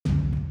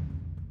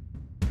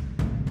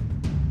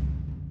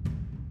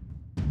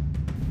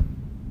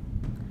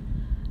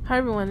Hi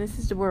everyone, this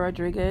is Deborah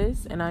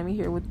Rodriguez, and I'm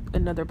here with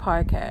another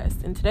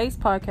podcast. In today's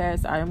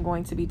podcast, I am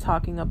going to be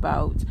talking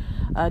about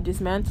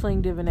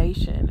dismantling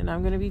divination, and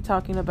I'm going to be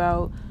talking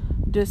about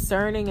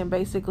discerning and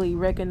basically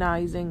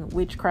recognizing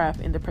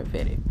witchcraft in the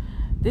prophetic.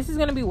 This is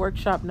going to be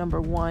workshop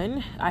number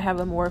 1. I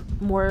have more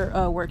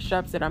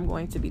workshops that I'm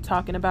going to be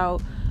talking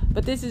about,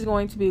 but this is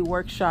going to be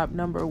workshop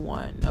number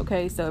 1.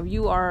 Okay, so if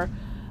you are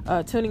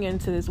tuning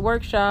into this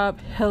workshop,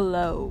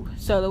 hello.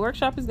 So the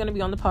workshop is going to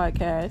be on the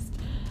podcast.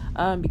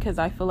 Because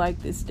I feel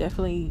like this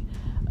definitely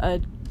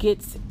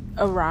gets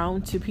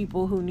around to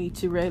people who need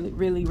to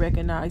really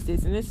recognize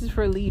this. And this is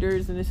for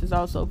leaders, and this is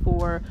also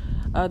for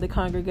the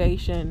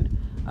congregation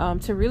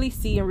to really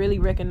see and really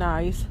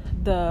recognize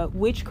the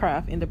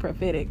witchcraft in the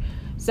prophetic.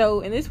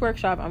 So in this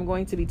workshop, I'm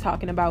going to be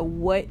talking about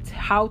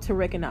how to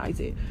recognize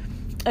it.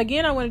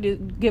 Again, I wanted to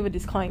give a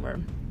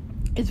disclaimer.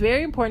 It's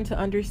very important to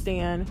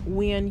understand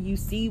when you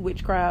see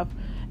witchcraft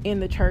in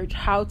the church,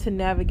 how to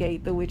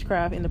navigate the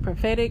witchcraft in the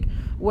prophetic,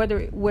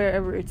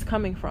 wherever it's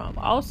coming from.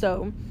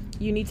 Also,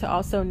 you need to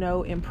also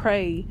know and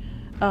pray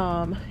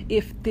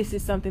if this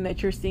is something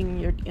that you're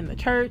seeing in the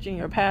church, in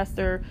your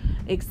pastor,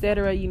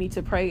 etc. You need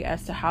to pray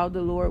as to how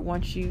the Lord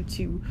wants you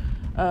to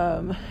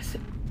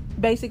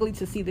basically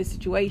to see this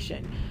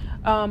situation.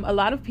 A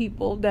lot of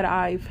people that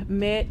I've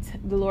met,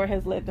 the Lord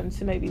has led them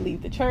to maybe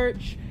leave the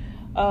church.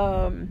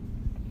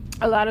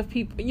 A lot of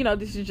people,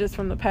 this is just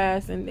from the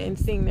past and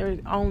seeing their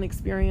own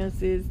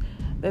experiences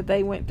that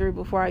they went through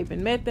before I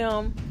even met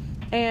them.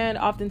 And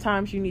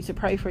oftentimes you need to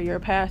pray for your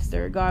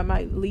pastor. God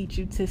might lead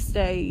you to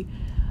stay.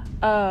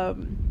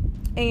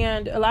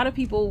 And a lot of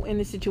people in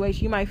this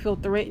situation, you might feel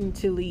threatened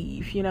to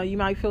leave. You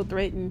might feel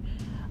threatened.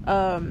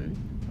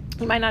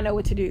 You might not know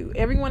what to do.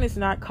 Everyone is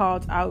not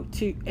called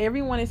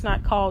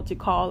to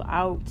call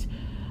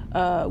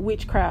out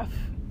witchcraft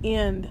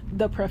in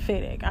the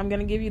prophetic. I'm going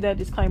to give you that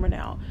disclaimer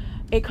now.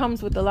 It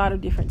comes with a lot of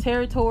different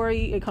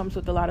territory. It comes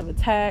with a lot of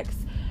attacks.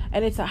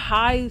 And it's a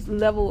high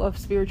level of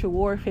spiritual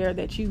warfare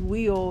that you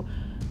will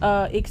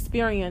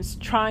experience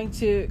trying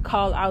to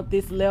call out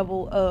this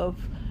level of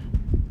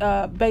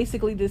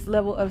this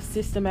level of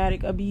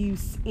systematic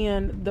abuse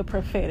in the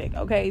prophetic.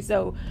 Okay,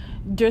 so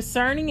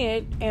discerning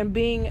it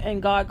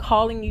and God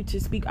calling you to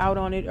speak out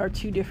on it are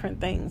two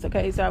different things.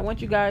 Okay, so I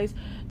want you guys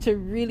to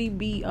really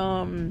be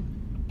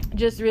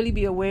really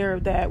be aware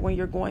of that when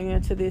you're going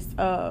into this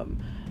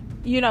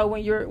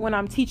when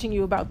I'm teaching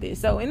you about this.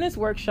 So in this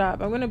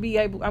workshop, I'm going to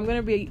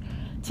be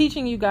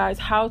teaching you guys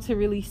how to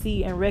really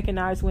see and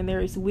recognize when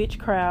there is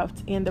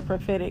witchcraft in the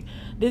prophetic.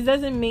 This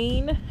doesn't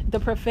mean the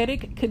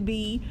prophetic could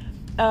be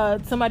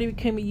somebody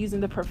can be using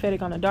the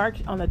prophetic on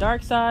the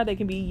dark side. They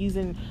can be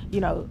using,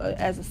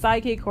 as a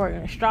psychic or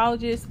an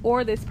astrologist,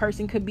 or this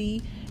person could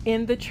be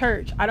in the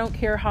church. I don't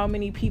care how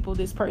many people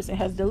this person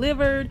has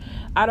delivered.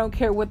 I don't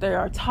care what they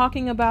are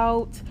talking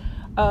about.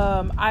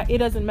 It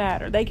doesn't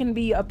matter. They can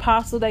be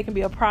apostle, they can be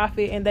a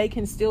prophet, and they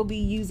can still be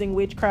using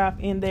witchcraft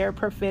in their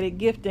prophetic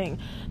gifting.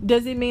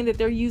 Does it mean that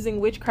they're using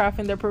witchcraft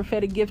in their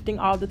prophetic gifting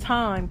all the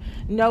time?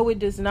 No, it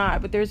does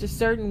not. But there's a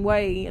certain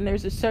way, and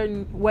there's a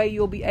certain way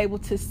you'll be able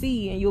to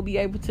see, and you'll be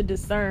able to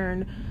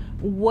discern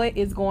what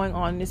is going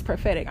on in this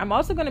prophetic. I'm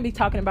also going to be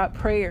talking about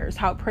prayers,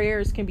 how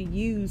prayers can be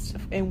used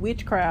in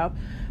witchcraft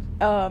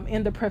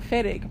in the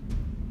prophetic.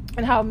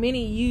 And how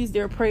many use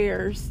their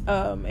prayers,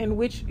 to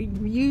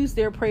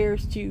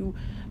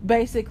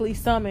basically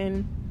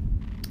summon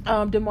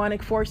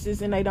demonic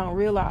forces, and they don't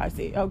realize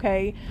it.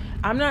 Okay,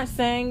 I'm not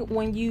saying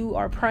when you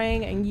are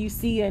praying and you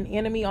see an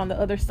enemy on the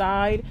other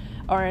side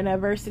or an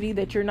adversity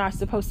that you're not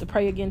supposed to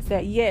pray against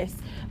that. Yes,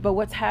 but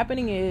what's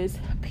happening is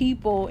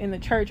people in the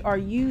church are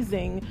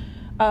using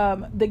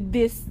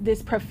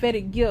this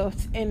prophetic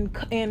gift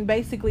and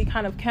basically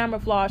kind of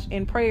camouflage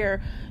in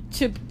prayer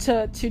to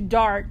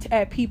dart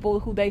at people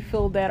who they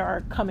feel that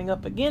are coming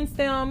up against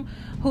them,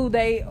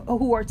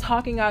 who are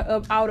talking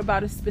out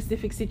about a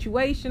specific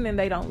situation and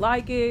they don't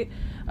like it,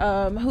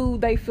 who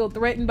they feel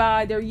threatened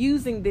by. They're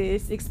using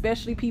this,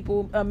 especially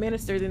people,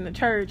 ministers in the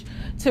church,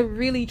 to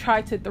really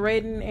try to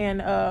threaten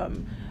and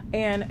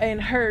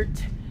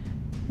hurt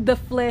the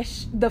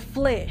flesh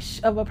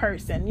of a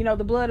person,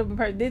 the blood of a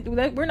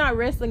person. We're not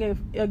wrestling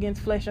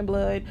against flesh and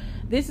blood.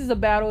 This is a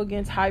battle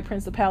against high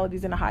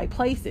principalities in the high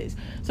places.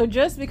 So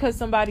just because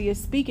somebody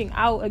is speaking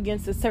out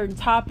against a certain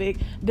topic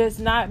does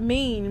not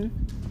mean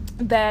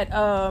that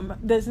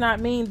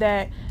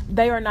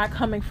they are not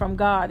coming from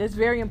God. It's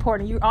very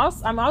important.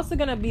 I'm also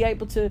going to be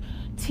able to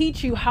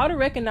teach you how to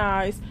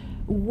recognize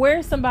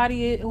where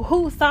somebody is,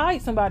 whose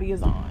side somebody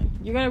is on.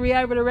 You're going to be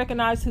able to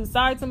recognize whose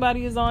side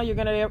somebody is on. You're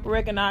going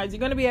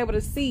to be able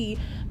to see,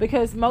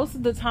 because most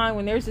of the time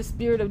when there's a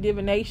spirit of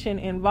divination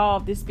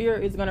involved, the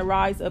spirit is going to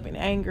rise up in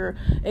anger,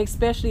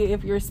 especially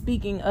if you're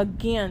speaking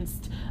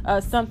against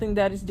something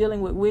that is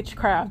dealing with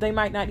witchcraft. They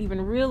might not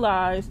even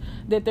realize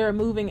that they're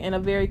moving in a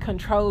very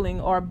controlling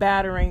or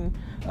battering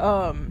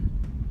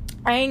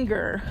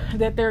anger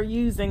that they're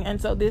using,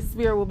 and so this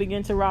spirit will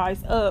begin to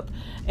rise up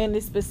in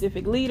this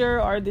specific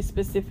leader or this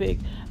specific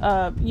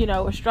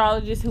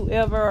astrologist,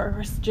 whoever,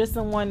 or just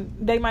someone.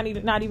 They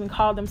might not even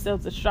call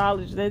themselves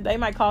astrologers. They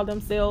might call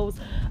themselves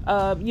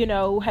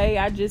hey,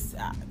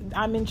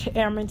 I'm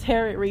in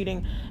tarot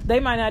reading. They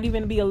might not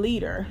even be a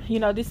leader.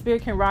 This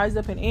spirit can rise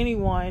up in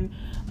anyone,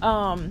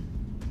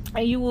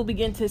 and you will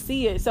begin to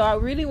see it. So I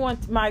really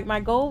want,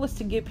 my goal was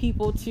to get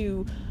people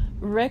to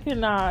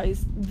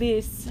recognize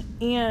this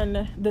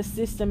in the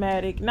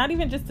systematic, not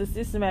even just the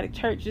systematic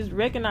church, just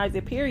recognize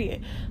it,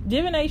 period.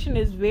 Divination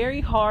is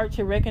very hard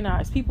to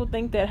recognize. People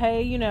think that,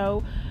 hey,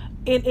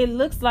 it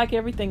looks like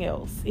everything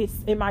else.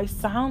 It might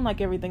sound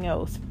like everything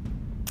else.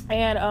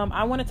 And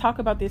I want to talk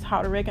about this,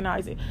 how to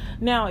recognize it.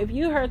 Now, if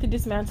you heard the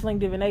Dismantling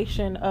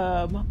Divination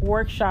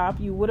workshop,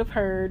 you would have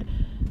heard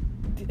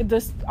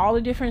all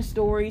the different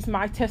stories,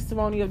 my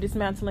testimony of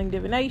dismantling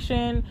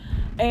divination,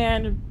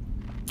 and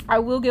I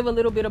will give a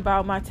little bit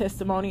about my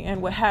testimony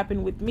and what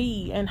happened with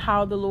me, and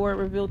how the Lord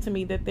revealed to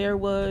me that there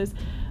was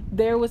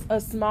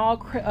a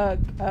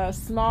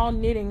small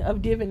knitting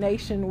of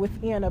divination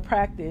within a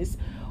practice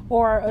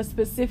or a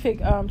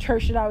specific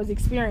church that I was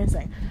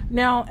experiencing.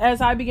 Now,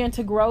 as I began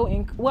to grow,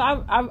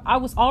 I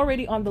was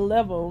already on the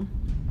level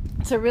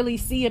to really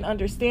see and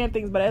understand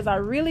things, but as I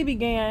really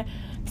began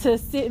to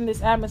sit in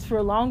this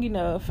atmosphere long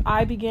enough,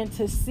 I began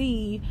to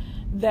see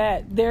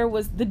that there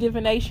was the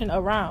divination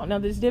around. Now,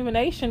 this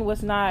divination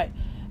was not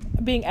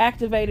being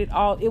activated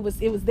it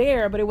was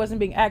there, but it wasn't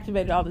being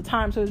activated all the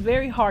time, so it was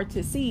very hard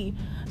to see.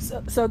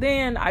 So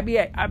then I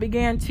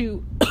began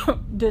to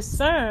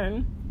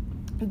discern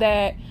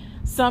that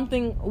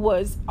something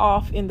was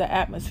off in the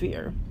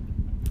atmosphere.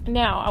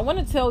 Now, I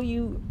want to tell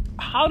you,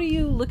 how do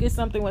you look at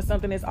something when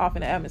something is off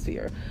in the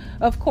atmosphere?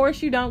 Of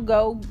course, you don't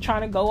go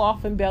trying to go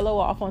off and bellow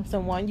off on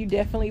someone. You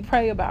definitely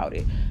pray about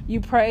it.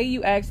 You pray,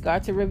 you ask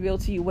God to reveal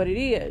to you what it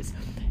is.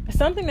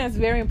 Something that's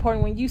very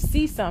important when you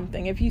see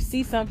something, if you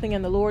see something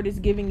and the Lord is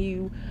giving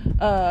you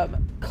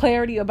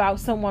clarity about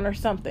someone or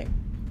something,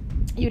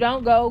 you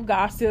don't go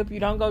gossip. You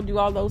don't go do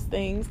all those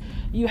things.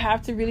 You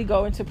have to really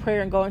go into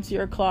prayer and go into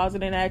your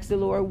closet and ask the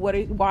Lord,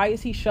 why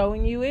is he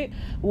showing you it?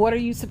 What are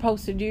you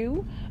supposed to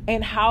do?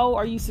 And how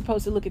are you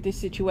supposed to look at this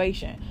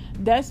situation?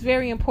 That's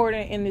very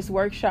important in this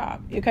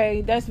workshop.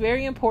 Okay. That's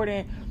very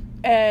important,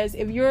 as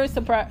if you're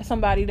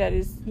somebody that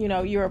is,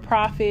 you're a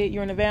prophet,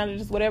 you're an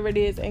evangelist, whatever it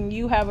is, and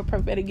you have a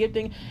prophetic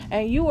gifting,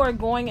 and you are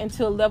going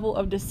into a level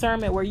of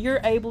discernment where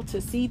you're able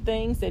to see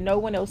things that no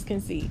one else can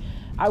see.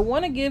 I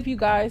want to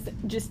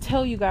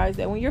tell you guys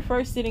that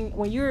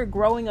when you're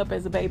growing up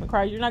as a babe in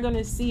Christ, you're not going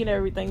to see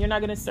everything. You're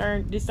not going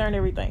to discern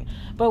everything.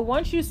 But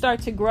once you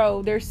start to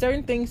grow, there's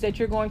certain things that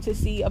you're going to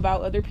see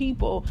about other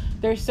people.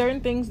 There's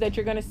certain things that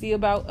you're going to see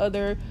about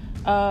other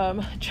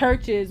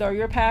churches or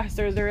your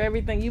pastors or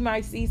everything. You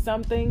might see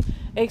something,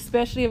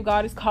 especially if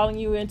God is calling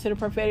you into the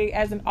prophetic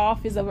as an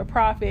office of a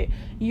prophet.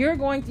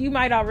 You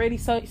might already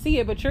see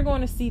it, but you're going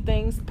to see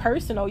things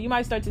personal. You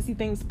might start to see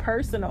things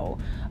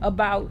personal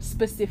about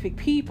specific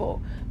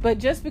people. But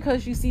just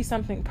because you see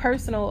something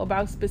personal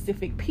about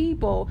specific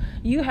people,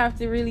 you have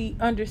to really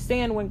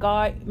understand when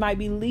God might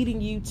be leading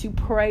you to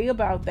pray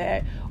about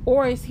that,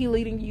 or is he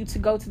leading you to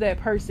go to that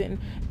person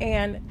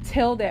and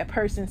tell that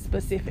person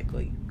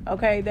specifically.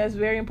 Okay, that's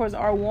very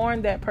important. Or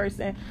warn that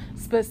person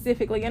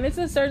specifically. And it's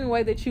a certain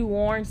way that you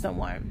warn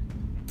someone.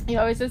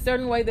 It's a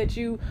certain way that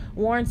you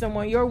warn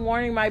someone. Your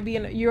warning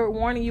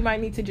you might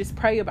need to just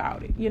pray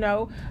about it.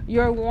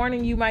 Your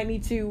warning, you might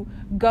need to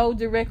go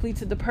directly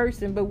to the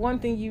person. But one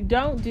thing you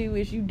don't do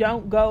is you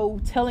don't go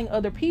telling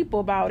other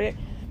people about it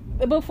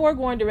before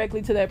going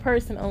directly to that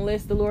person,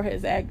 unless the Lord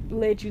has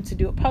led you to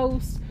do a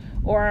post,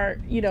 or,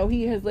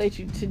 he has led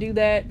you to do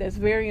that. That's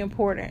very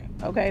important.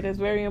 Okay, that's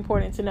very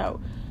important to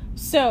know.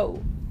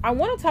 So I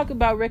want to talk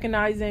about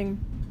recognizing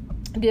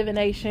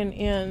divination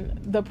in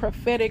the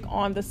prophetic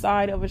on the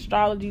side of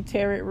astrology,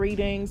 tarot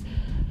readings,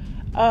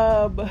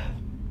 energy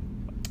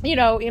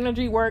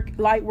work,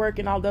 light work,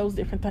 and all those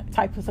different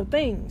types of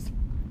things.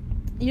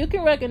 You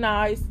can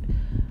recognize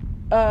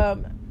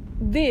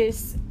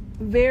this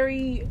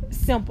very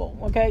simple.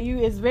 Okay,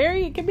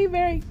 it can be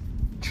very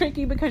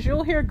tricky, because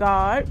you'll hear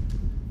God.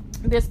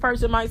 This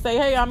person might say,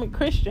 "Hey, I'm a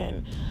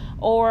Christian,"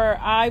 or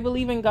 "I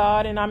believe in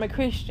God and I'm a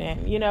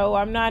Christian.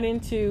 I'm not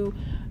into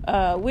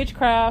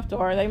witchcraft,"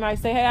 or they might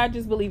say, "Hey, I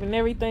just believe in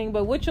everything."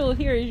 But what you'll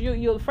hear is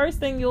the first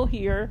thing you'll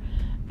hear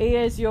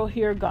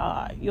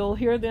God. You'll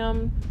hear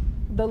them.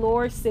 The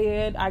Lord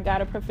said, "I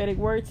got a prophetic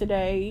word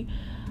today."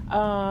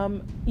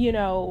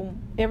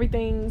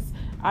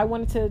 I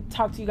wanted to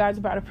talk to you guys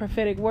about a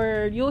prophetic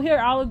word. You'll hear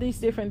all of these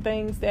different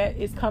things that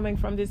is coming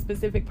from this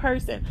specific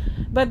person.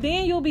 But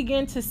then you'll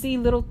begin to see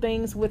little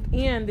things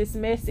within this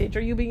message,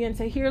 or you begin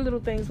to hear little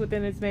things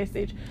within this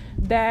message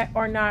that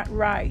are not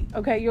right.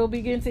 Okay, you'll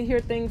begin to hear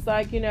things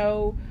like,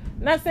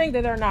 not saying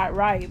that they're not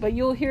right, but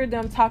you'll hear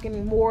them kind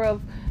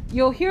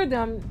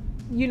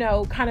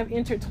of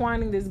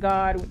intertwining this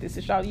God with this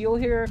astrology. You'll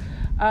hear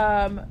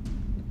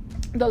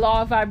the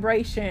law of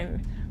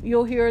vibration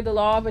You'll hear the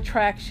law of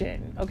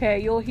attraction. Okay.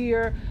 You'll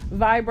hear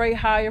vibrate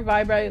higher,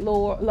 vibrate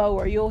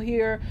lower. You'll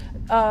hear,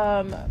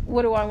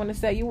 what do I want to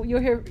say? You'll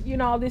hear,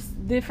 all this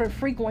different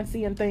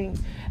frequency and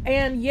things.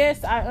 And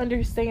yes, I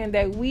understand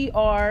that we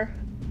are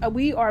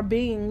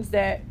beings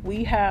that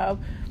we have,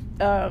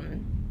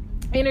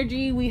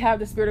 energy. We have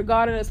the Spirit of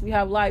God in us. We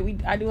have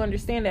light. I do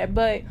understand that,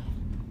 but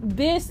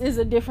this is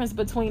a difference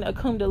between a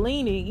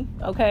Kundalini,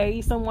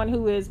 okay, someone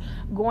who is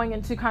going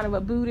into kind of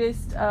a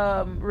Buddhist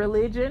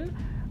religion,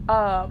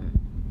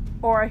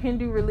 or a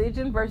Hindu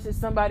religion, versus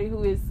somebody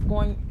who is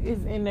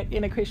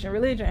in a Christian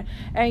religion.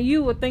 And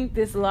you would think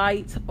this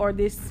light or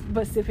this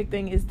specific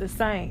thing is the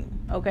same,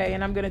 okay?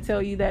 And I'm going to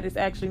tell you that it's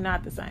actually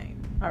not the same.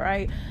 All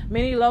right.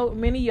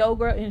 Many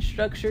yoga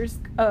instructors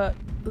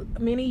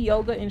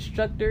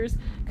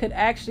could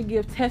actually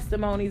give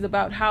testimonies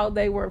about how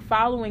they were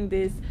following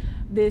this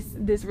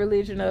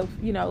religion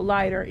of,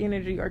 light or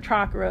energy or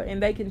chakra,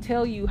 and they can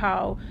tell you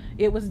how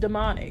it was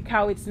demonic,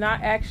 how it's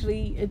not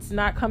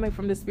coming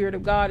from the Spirit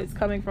of God, it's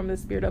coming from the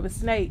spirit of a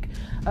snake.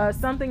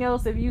 Something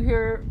else, if you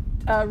hear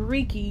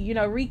Reiki,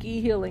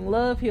 Reiki healing,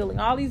 love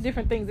healing, all these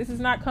different things, this is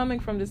not coming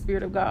from the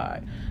Spirit of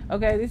God.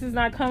 Okay, this is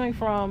coming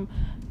from,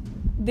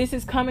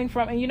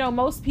 and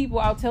most people,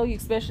 I'll tell you,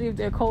 especially if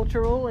they're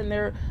cultural and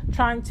they're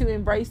trying to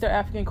embrace their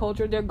African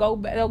culture,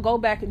 they'll go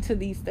back into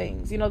these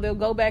things. They'll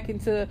go back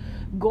into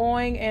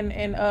going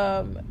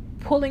and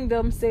pulling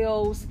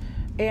themselves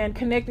and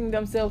connecting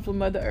themselves with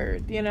Mother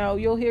Earth.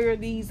 You'll hear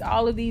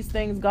all of these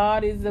things.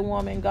 God is the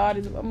woman. God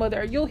is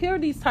Mother Earth. You'll hear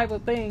these type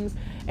of things,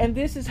 and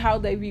this is how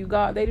they view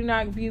God. They do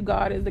not view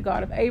God as the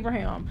God of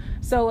Abraham.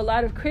 So a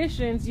lot of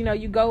Christians,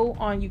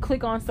 you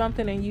click on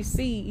something and you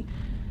see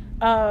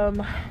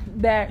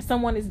that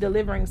someone is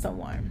delivering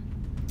someone.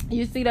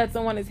 You see that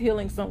someone is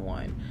healing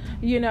someone.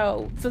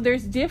 So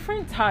there's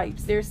different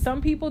types. There's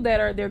some people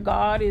that their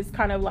God is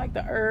kind of like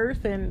the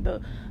earth and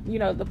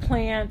the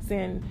plants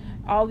and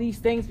all these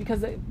things,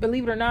 because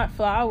believe it or not,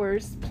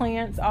 flowers,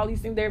 plants, all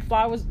these things,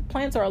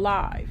 plants are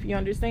alive. You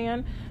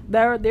understand?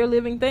 They're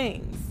living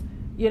things.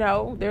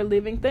 They're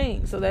living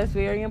things. So that's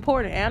very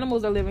important.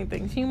 Animals are living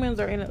things. Humans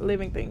are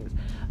living things.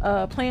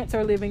 Plants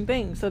are living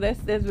things. So that's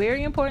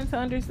very important to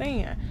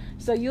understand.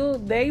 So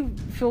they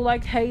feel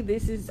like, hey,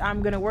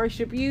 I'm going to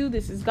worship you.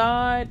 This is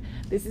God.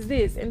 This is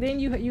this. And then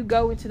you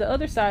go into the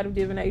other side of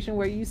divination,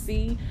 where you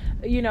see,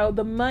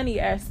 the money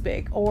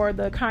aspect, or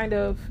the kind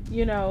of,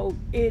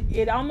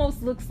 it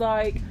almost looks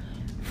like,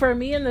 for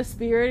me in the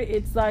spirit,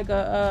 it's like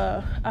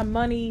a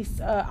money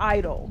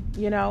idol,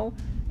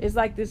 it's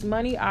like this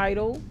money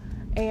idol.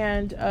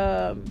 And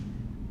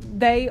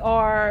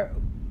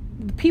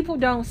people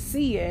don't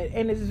see it,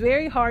 and it's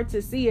very hard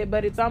to see it,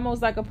 but it's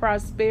almost like a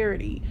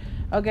prosperity.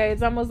 Okay,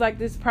 it's almost like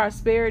this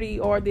prosperity,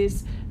 or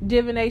this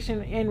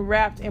divination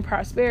enwrapped in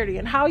prosperity.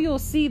 And how you'll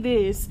see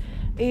this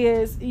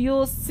is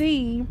you'll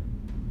see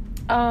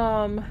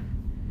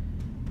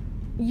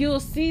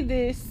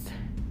this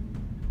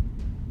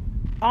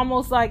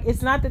almost like,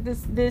 it's not that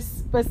this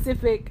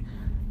specific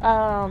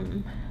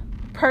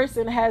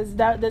person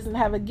doesn't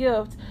have a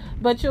gift,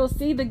 but you'll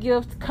see the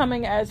gift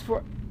coming as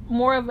for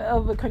more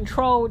of a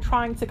control,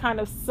 trying to kind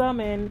of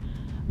summon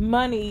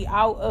money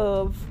out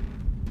of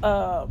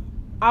a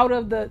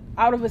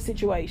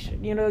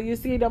situation. You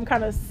see them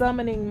kind of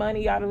summoning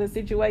money out of a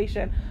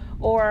situation,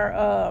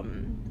 or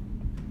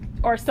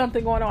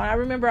something going on. I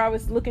remember I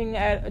was looking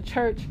at a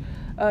church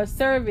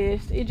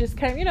service. It just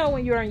came,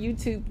 when you're on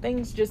YouTube,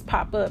 things just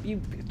pop up.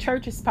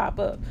 Churches pop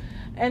up.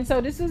 And so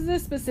this was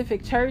this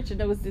specific church, and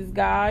there was this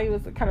guy. He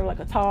was kind of like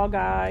a tall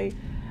guy.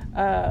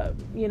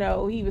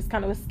 He was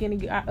kind of a skinny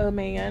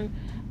man,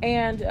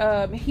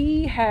 and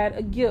he had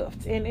a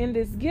gift. And in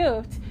this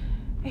gift,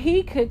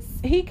 he could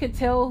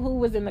tell who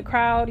was in the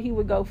crowd. He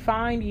would go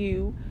find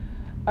you.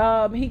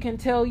 He can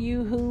tell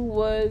you who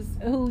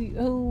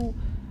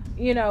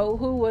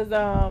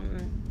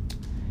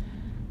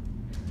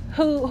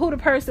the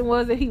person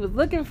was that he was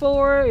looking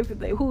for,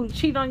 who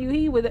cheated on you.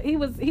 He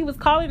was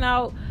calling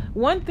out.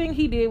 One thing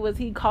he did was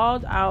he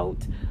called out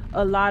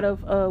a lot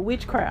of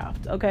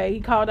witchcraft. Okay, he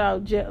called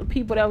out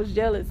people that was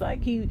jealous.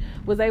 Like, he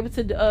was able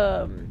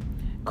to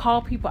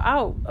call people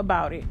out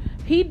about it.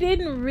 He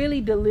didn't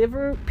really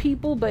deliver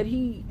people, but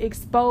he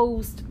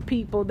exposed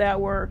people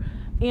that were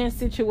in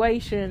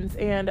situations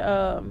and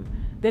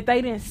that they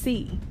didn't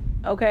see.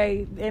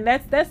 Okay, and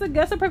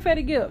that's a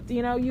prophetic gift.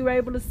 You're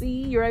able to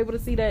see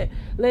that.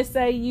 Let's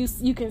say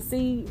you can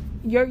see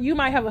you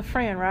might have a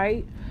friend,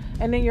 right?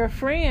 And then your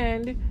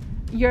friend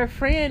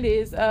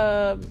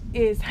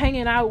is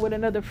hanging out with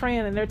another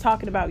friend, and they're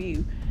talking about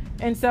you.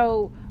 And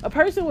so a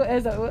person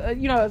as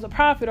a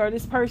prophet, or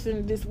this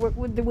person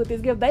with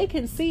this gift, they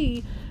can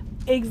see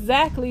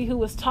exactly who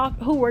was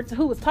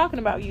talking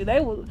about you.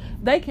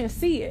 They can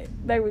see it.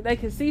 They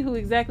can see who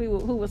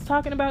was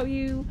talking about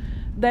you.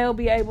 They'll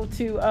be able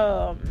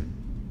to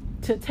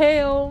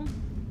tell.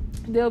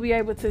 They'll be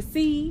able to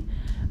see.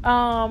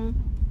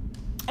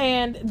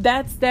 And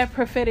that's that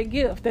prophetic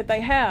gift that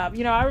they have.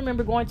 I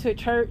remember going to a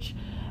church,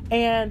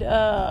 and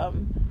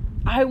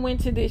I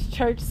went to this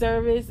church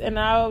service, and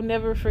I'll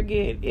never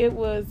forget. It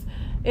was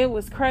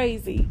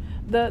crazy.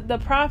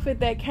 The prophet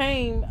that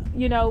came,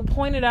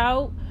 pointed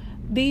out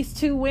these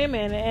two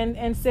women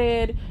and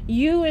said,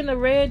 "You in the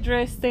red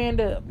dress,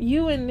 stand up.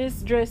 You in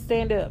this dress,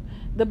 stand up.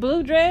 The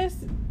blue dress,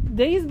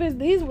 these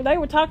they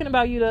were talking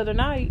about you the other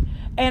night."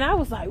 And I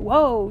was like,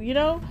 whoa,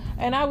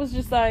 and I was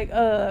just like,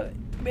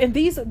 and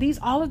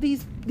all of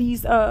these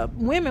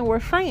women were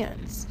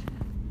friends.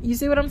 You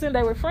see what I'm saying?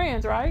 They were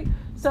friends, right?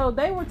 So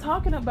they were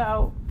talking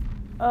about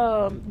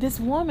this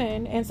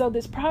woman, and so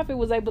this prophet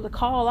was able to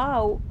call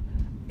out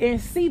and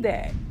see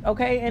that,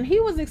 okay? And he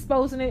was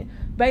exposing it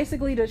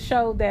basically to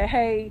show that,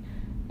 hey,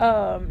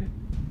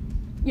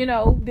 these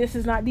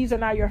are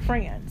not your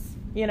friends.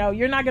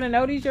 You're not going to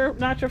know these are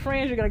not your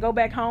friends. You're going to go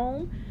back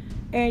home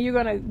and you're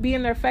going to be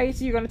in their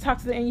face. You're going to talk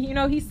to them.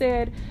 And, he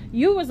said,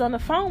 you was on the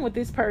phone with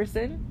this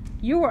person.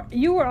 You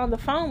were on the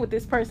phone with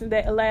this person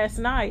that last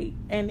night,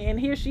 and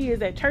here she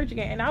is at church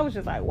again. And I was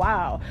just like,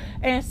 wow.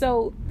 And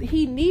so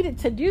he needed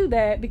to do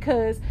that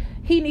because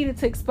he needed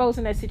to expose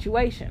in that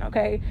situation.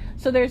 Okay.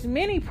 So there's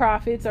many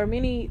prophets or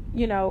many,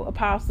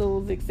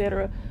 apostles,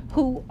 etc.,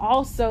 who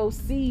also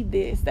see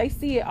this. They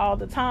see it all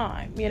the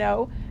time,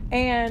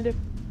 and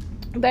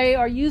they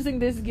are using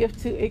this gift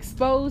to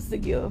expose the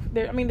gift.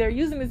 They're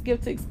using this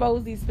gift to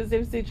expose these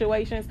specific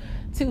situations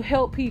to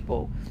help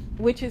people,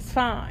 which is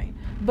fine.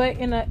 But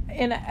in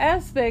an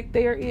aspect,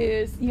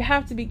 you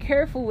have to be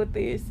careful with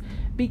this,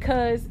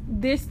 because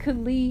this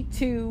could lead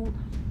to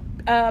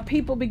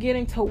people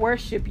beginning to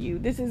worship you.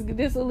 This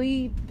will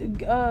lead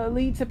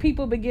to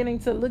people beginning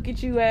to look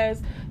at you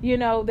as,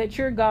 that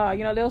you're God.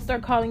 They'll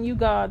start calling you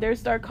God. They'll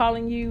start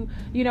calling you,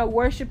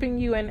 worshiping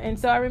you. And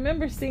so I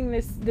remember seeing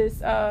this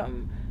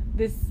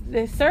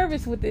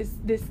service with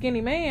this skinny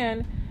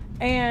man,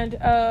 and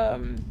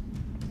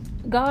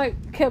God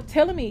kept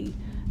telling me,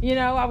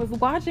 I was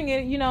watching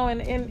it,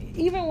 and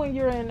even when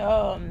you're in,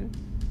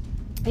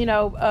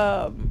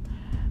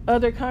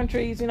 other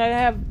countries, they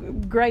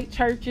have great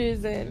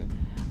churches, and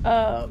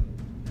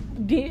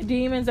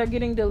demons are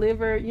getting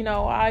delivered.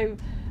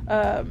 I've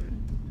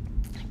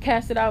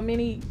casted out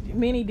many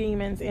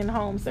demons in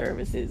home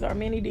services, or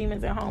many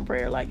demons in home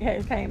prayer,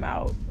 has came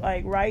out,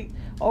 right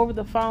over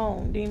the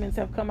phone. Demons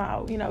have come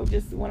out,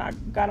 just when I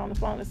got on the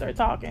phone and started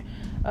talking,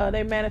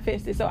 they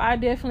manifested. So I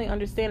definitely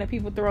understand that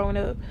people throwing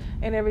up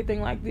and everything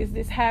like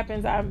this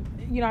happens. I'm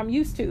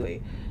used to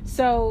it.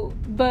 So,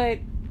 but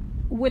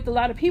with a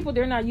lot of people,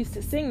 they're not used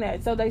to seeing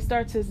that. So they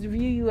start to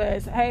view you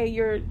as, hey,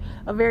 you're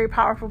a very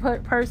powerful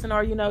person,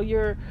 or,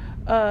 you're,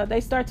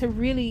 they start to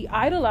really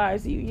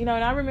idolize you, and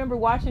I remember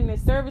watching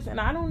this service, and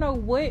I don't know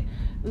what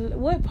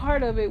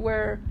part of it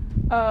where,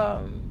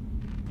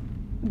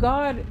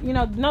 God,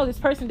 no, this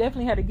person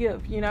definitely had a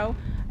gift,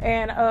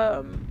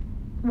 and,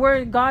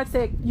 where God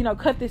said,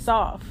 cut this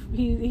off.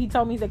 He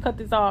told me, he said, cut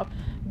this off.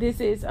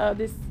 This is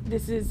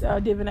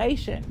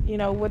divination.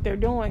 What they're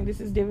doing. This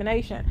is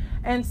divination.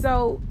 And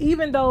so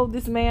even though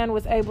this man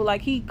was able,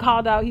 he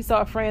called out, he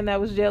saw a friend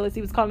that was jealous.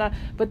 He was calling out,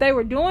 but they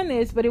were doing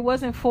this, but it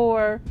wasn't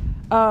for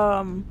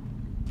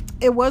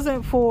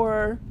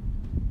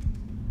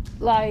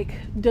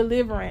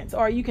deliverance,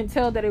 or you can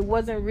tell that it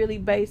wasn't really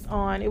based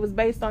on, it was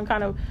based on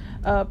kind of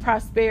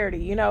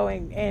prosperity,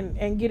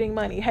 and getting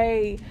money.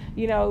 Hey,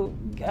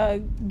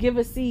 give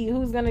a seed.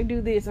 Who's gonna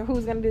do this or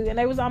who's gonna do that? And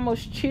they was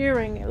almost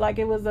cheering like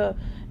it was an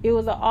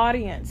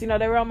audience.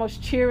 They were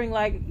almost cheering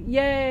like,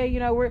 yay,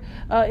 we're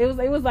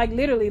it was like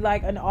literally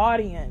like an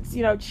audience,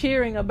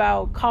 cheering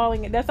about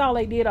calling it. That's all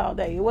they did all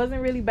day. It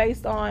wasn't really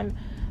based on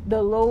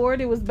the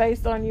Lord. It was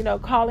based on,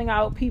 calling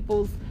out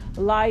people's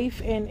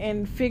life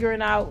and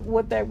figuring out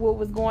what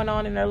was going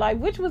on in their life,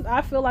 which was,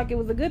 I feel like it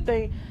was a good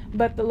thing.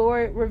 But the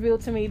Lord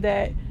revealed to me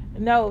that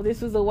no,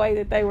 this was a way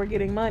that they were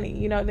getting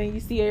money. Then you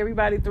see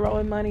everybody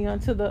throwing money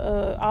onto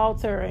the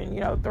altar,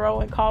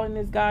 and calling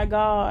this guy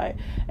God.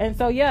 And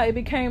so yeah, it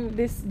became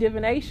this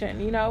divination,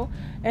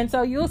 and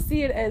so you'll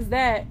see it as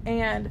that.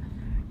 And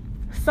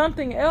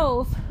something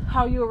else,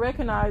 how you'll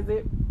recognize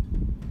it,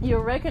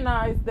 you'll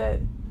recognize that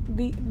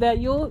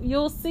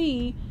you'll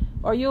see,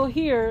 or you'll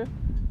hear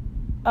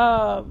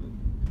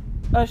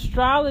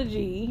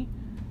astrology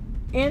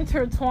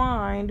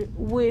intertwined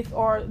with,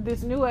 or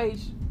this new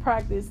age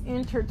practice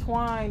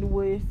intertwined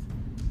with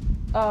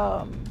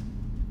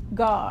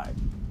God.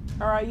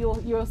 All right,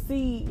 you'll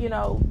see,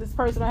 this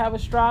person will have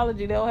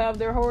astrology, they'll have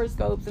their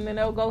horoscopes, and then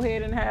they'll go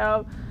ahead and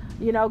have,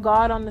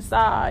 God on the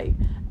side.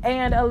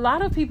 And a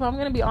lot of people, I'm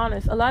going to be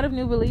honest, a lot of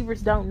new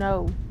believers don't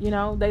know,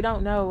 they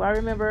don't know. I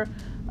remember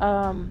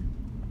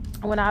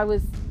when I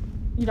was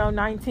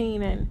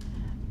 19, and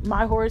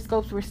my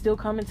horoscopes were still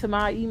coming to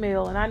my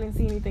email, and I didn't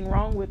see anything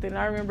wrong with it. And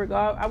I remember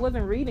God, I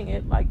wasn't reading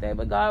it like that,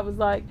 but God was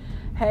like,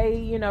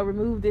 hey,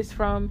 remove this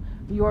from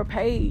your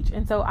page.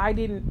 And so I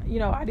didn't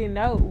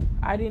know.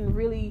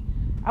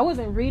 I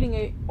wasn't reading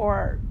it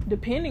or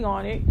depending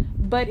on it,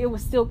 but it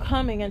was still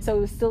coming. And so it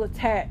was still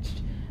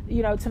attached,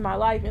 to my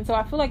life. And so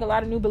I feel like a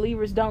lot of new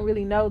believers don't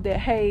really know that,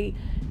 hey,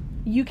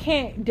 you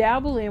can't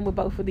dabble in with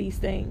both of these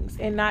things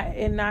and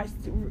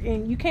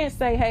you can't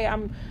say, hey,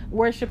 I'm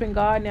worshiping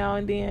God now,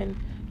 and then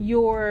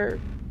you're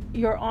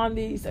on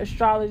these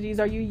astrologies,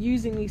 or you're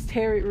using these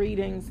tarot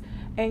readings,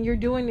 and you're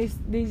doing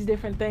these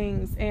different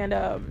things, and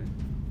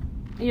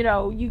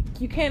you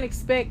can't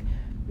expect.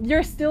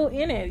 You're still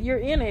in it. You're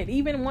in it.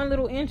 Even 1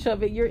 little inch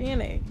of it, you're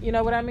in it. You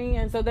know what I mean?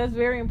 And so that's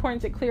very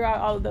important to clear out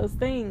all of those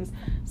things.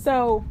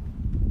 So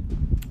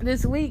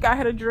this week I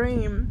had a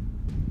dream,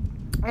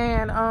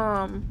 and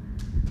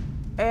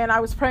I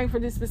was praying for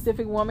this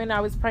specific woman.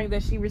 I was praying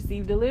that she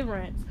received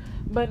deliverance.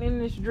 But in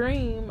this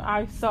dream,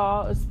 I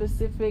saw a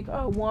specific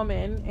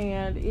woman,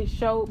 and it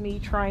showed me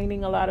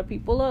training a lot of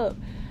people up.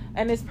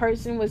 And this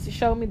person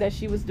showed me that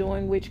she was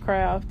doing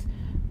witchcraft.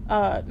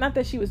 Not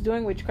that she was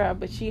doing witchcraft,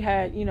 but she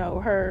had,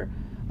 a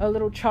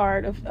little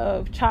chart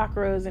of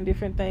chakras and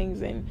different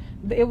things. And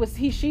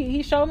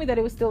he showed me that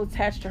it was still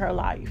attached to her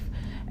life.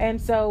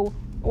 And so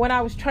when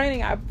I was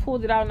training, I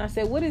pulled it out and I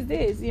said, what is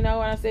this? And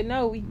I said,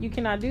 no, you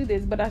cannot do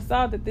this. But I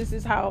saw that this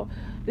is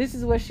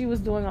what she was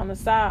doing on the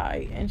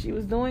side. And she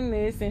was doing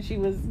this, and she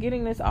was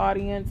getting this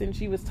audience, and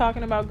she was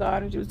talking about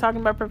God, and she was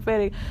talking about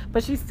prophetic,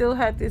 but she still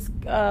had this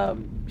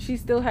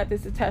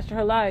attached to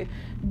her life.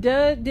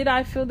 Did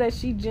I feel that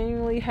she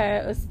genuinely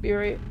had a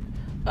spirit,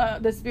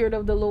 the spirit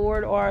of the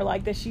Lord, or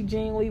like that she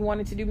genuinely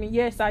wanted to do me?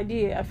 Yes, I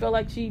did. I felt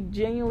like God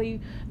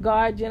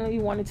genuinely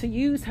wanted to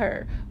use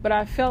her, but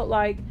I felt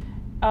like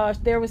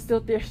there's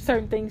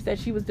certain things that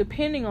she was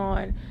depending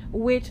on,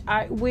 which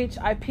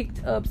I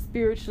picked up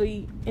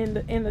spiritually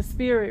in the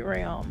spirit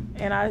realm,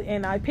 and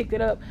I picked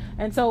it up.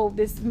 And so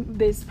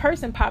this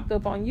person popped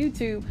up on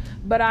YouTube,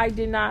 but I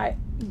did not.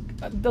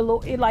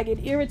 It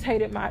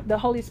irritated the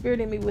Holy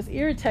Spirit in me was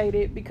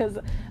irritated, because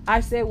I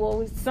said, well,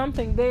 it's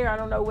something there. I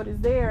don't know what is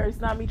there. It's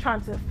not me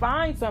trying to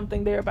find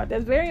something there. But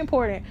that's very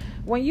important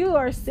when you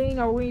are seeing,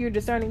 or when you're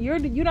discerning. You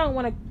don't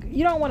want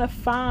to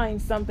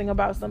find something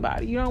about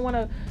somebody. You don't want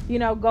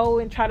to go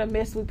and try to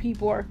mess with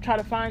people or try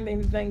to find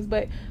any things.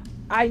 But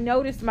I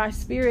noticed my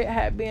spirit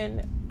had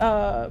been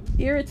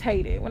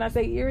irritated. When I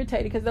say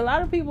irritated, because a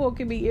lot of people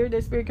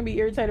their spirit can be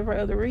irritated for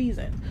other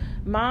reasons.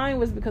 Mine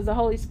was because the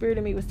Holy Spirit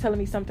in me was telling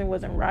me something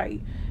wasn't right.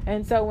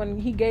 And so when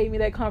he gave me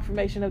that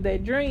confirmation of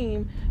that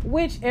dream,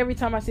 which every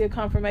time I see a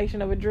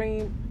confirmation of a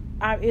dream,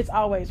 it's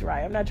always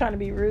right. I'm not trying to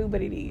be rude,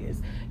 but it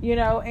is,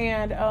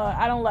 and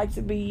I don't like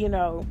to be,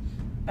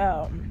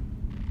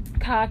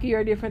 cocky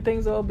or different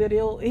things, but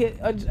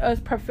a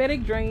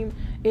prophetic dream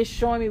is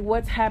showing me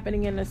what's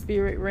happening in the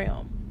spirit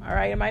realm. All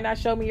right, it might not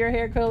show me your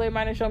hair color, it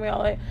might not show me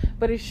all that,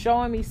 but it's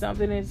showing me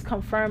something, and it's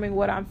confirming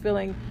what I'm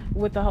feeling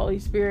with the Holy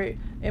Spirit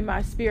in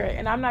my spirit.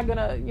 And I'm not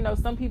gonna,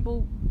 some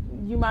people,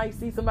 you might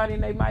see somebody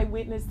and they might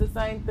witness the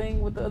same thing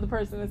with the other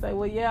person and say,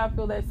 well, yeah, I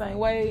feel that same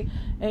way,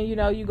 and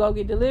you go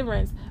get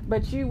deliverance.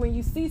 But when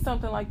you see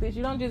something like this,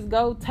 you don't just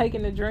go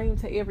taking the dream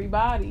to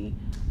everybody,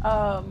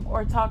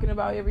 or talking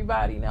about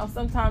everybody. Now,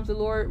 sometimes the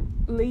Lord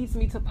leads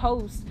me to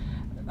post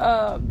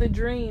the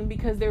dream,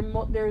 because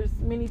there's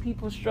many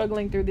people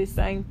struggling through this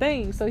same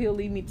thing, so he'll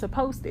lead me to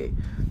post it.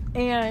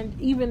 And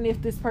even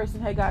if this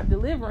person had got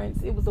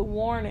deliverance, it was a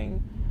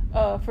warning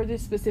for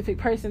this specific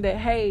person that,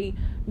 hey,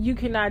 you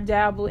cannot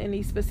dabble in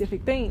these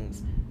specific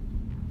things.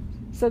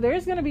 So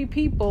there's going to be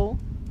people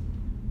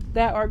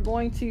that are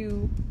going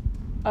to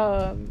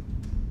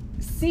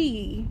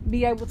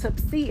be able to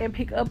see and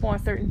pick up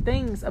on certain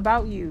things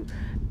about you.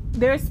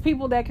 There's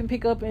people that can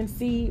pick up and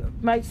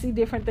might see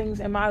different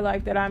things in my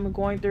life that I'm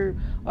going through,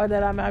 or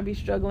that I might be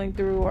struggling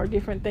through, or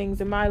different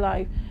things in my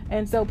life.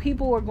 And so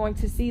people are going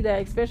to see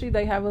that, especially if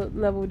they have a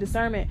level of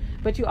discernment.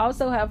 But you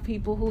also have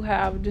people who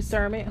have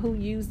discernment, who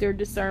use their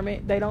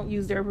discernment. They don't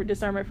use their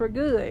discernment for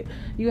good.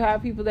 You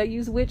have people that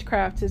use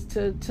witchcraft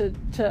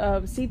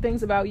to see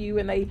things about you,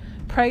 and they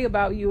pray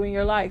about you in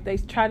your life. They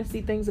try to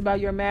see things about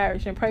your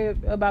marriage and pray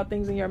about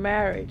things in your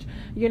marriage.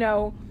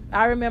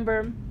 I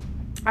remember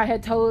I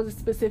had told a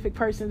specific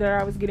person that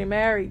I was getting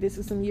married. This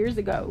was some years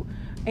ago,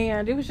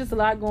 and it was just a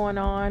lot going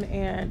on.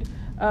 And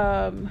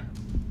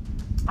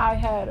I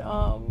had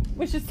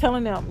was just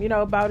telling them,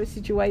 about a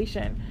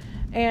situation.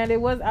 And I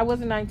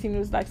wasn't 19. It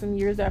was like some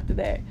years after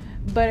that.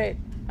 But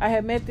I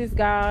had met this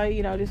guy.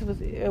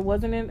 It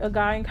wasn't a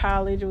guy in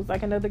college. It was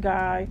like another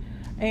guy,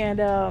 and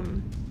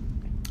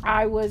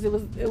it was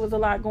a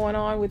lot going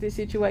on with this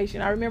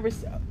situation. I remember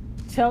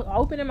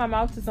opening my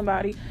mouth to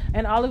somebody,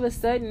 and all of a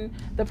sudden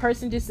the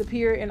person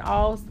disappeared, and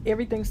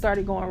everything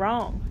started going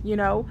wrong,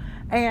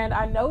 and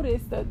I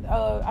noticed that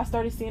I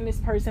started seeing this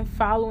person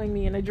following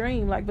me in a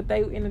dream, but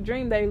in a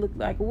dream they looked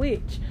like a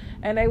witch,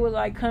 and they would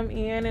come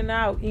in and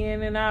out,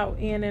 in and out,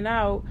 in and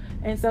out.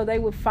 And so they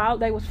would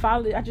follow.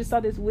 I just saw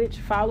this witch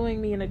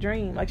following me in a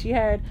dream. She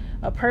had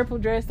a purple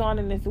dress on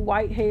and this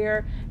white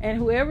hair, and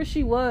whoever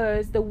she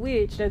was, the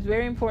witch, that's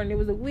very important, it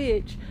was a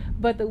witch,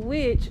 but the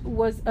witch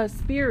was a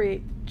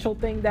spiritual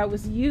thing that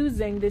was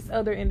using this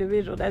other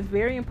individual. That's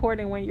very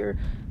important when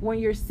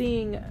you're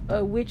seeing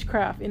a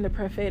witchcraft in the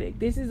prophetic.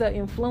 This is an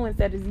influence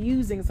that is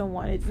using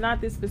someone. It's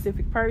not this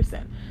specific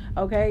person.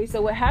 Okay,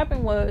 so what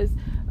happened was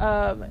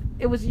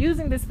it was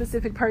using this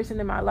specific person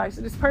in my life.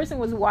 So this person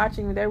was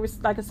watching me. There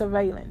was like a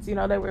surveillance. They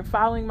were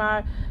following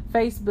my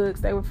Facebooks.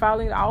 They were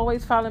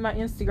always following my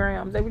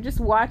Instagrams. They were just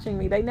watching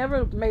me. They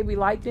never maybe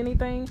liked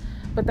anything,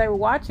 but they were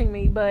watching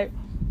me. But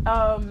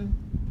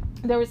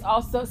there was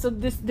also, so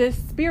this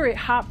spirit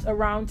hopped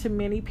around to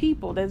many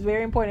people. That's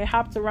very important. It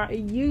hopped around.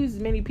 It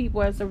used many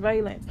people as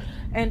surveillance.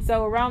 And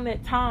so around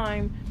that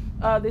time,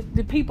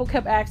 the people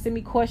kept asking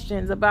me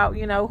questions about,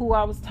 who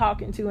I was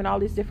talking to and all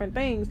these different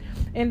things.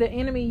 And the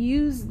enemy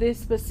used this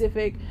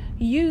spirit,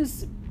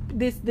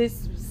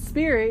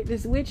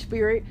 this witch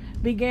spirit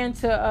began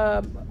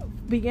to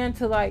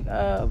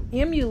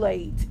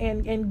emulate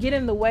and get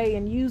in the way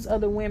and use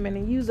other women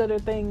and use other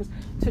things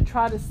to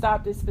try to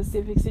stop this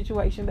specific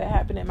situation that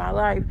happened in my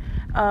life.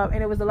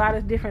 And it was a lot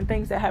of different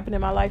things that happened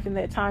in my life in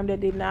that time that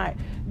did not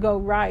go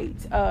right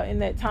in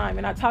that time.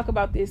 And I talk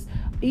about this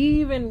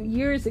even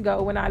years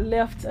ago when I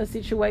left a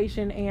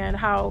situation, and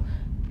how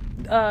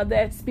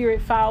that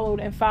spirit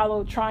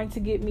followed, trying to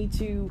get me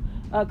to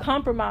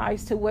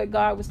compromise to what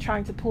God was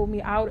trying to pull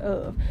me out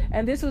of.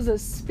 And this was a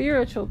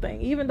spiritual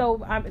thing. Even though,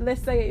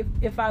 let's say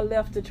if I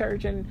left the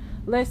church, and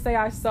let's say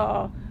I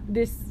saw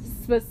this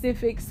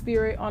specific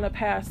spirit on a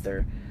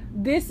pastor,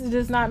 this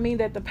does not mean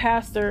that the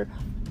pastor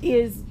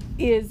is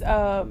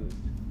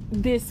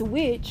this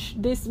witch.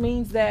 This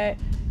means that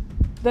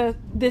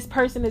this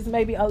person is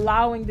maybe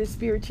allowing this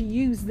spirit to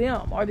use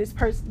them, or this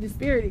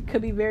spirit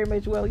could be very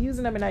much well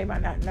using them, and they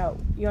might not know.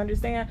 You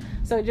understand?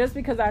 So just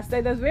because I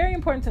say, that's very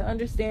important to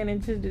understand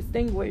and to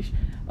distinguish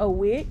a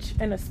witch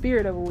and a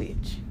spirit of a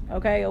witch.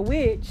 Okay, a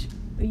witch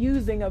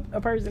using a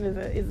person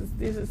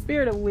is a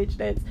spirit of a witch,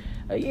 that's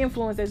an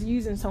influence that's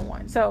using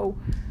someone. So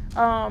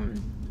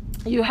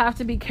you have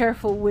to be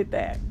careful with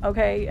that.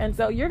 Okay, and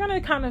so you're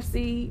gonna kind of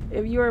see,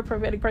 if you're a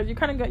prophetic person,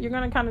 you're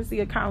gonna kind of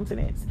see a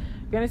countenance.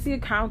 You're going to see a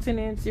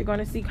countenance. You're going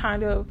to see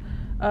kind of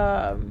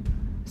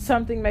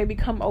something maybe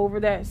come over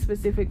that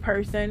specific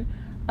person.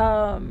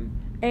 And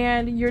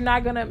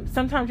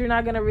sometimes you're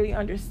not going to really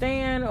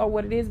understand or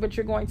what it is, but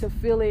you're going to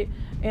feel it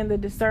in the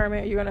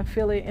discernment. You're going to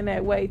feel it in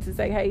that way to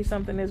say, hey,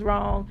 something is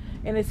wrong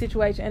in this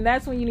situation. And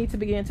that's when you need to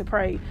begin to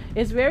pray.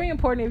 It's very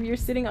important, if you're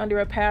sitting under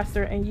a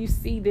pastor and you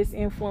see this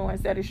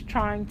influence that is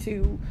trying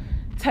to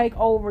take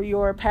over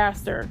your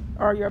pastor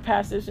or your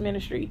pastor's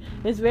ministry,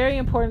 it's very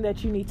important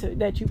that you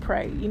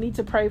pray. You need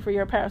to pray for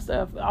your pastor.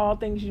 Of all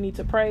things, you need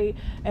to pray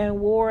and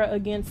war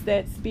against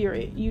that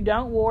spirit. You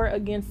don't war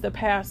against the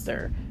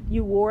pastor,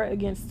 you war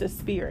against the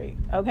spirit.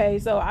 Okay,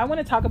 so I want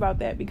to talk about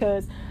that,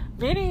 because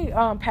many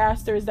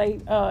pastors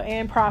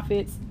and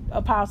prophets,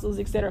 apostles,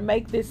 etc.,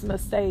 make this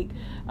mistake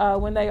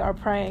when they are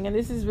praying. And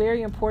this is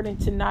very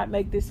important, to not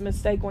make this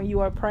mistake when you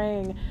are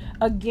praying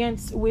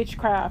against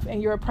witchcraft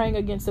and you're praying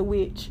against a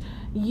witch.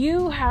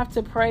 You have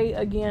to pray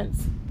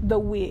against the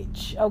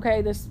witch,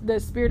 okay, the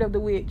spirit of the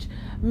witch.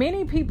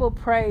 Many people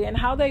pray, and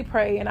how they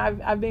pray, and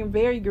I've been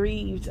very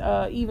grieved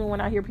even when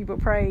I hear people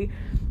pray.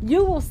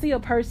 You will see a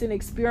person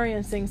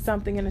experiencing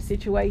something in a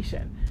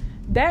situation.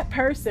 That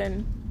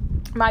person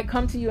might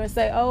come to you and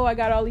say, oh, I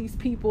got all these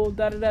people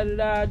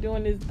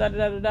doing this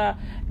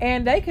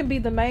and they can be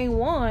the main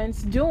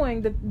ones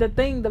doing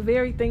the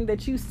very thing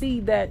that you see,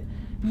 that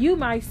you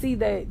might see,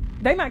 that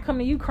they might come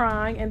to you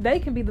crying, and they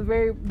can be the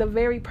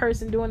very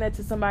person doing that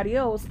to somebody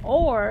else.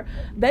 Or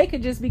they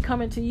could just be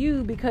coming to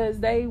you because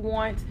they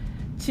want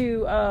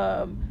to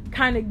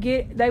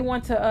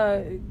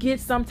get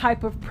some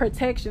type of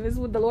protection. This is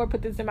what the Lord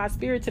put this in my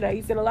spirit today.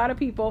 He said a lot of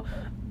people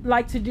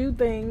like to do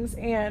things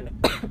and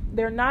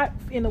they're not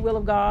in the will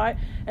of God,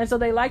 and so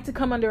they like to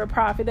come under a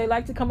prophet, they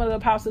like to come under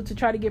an apostle to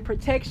try to get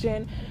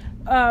protection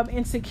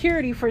and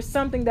security for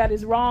something that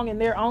is wrong in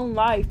their own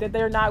life that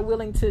they're not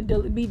willing to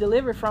be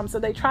delivered from. So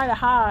they try to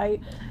hide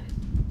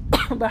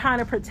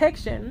behind a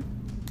protection,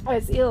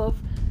 as if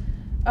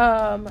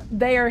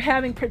they are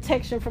having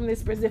protection from this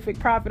specific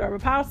prophet or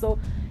apostle,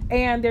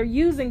 and they're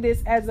using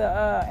this as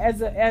a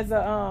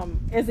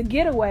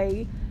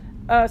getaway,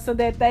 so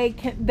that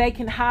they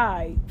can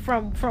hide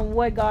from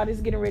what God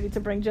is getting ready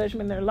to bring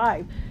judgment in their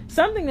life.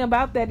 Something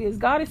about that is,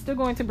 God is still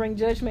going to bring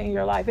judgment in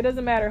your life. It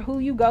doesn't matter who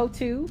you go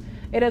to.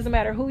 It doesn't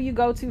matter who you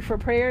go to for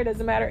prayer. It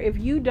doesn't matter if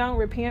you don't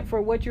repent for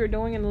what you're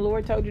doing and the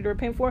Lord told you to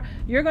repent for.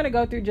 You're going to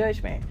go through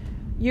judgment.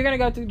 You're going to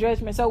go through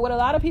judgment. So what a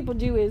lot of people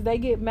do is they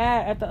get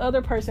mad at the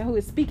other person who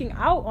is speaking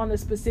out on the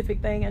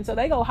specific thing. And so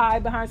they go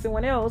hide behind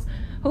someone else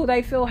who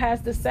they feel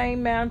has the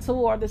same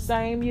mantle or the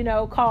same,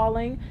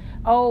 calling.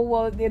 Oh,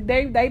 well,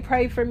 they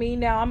pray for me.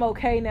 Now I'm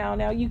okay now.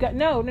 Now you got,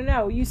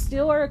 no. You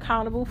still are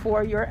accountable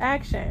for your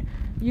action.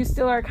 You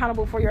still are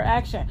accountable for your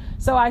action.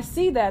 So I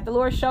see that. The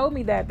Lord showed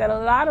me that a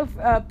lot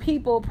of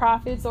people,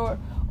 prophets or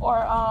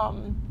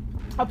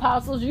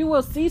apostles, you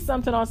will see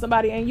something on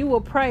somebody and you will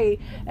pray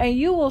and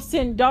you will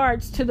send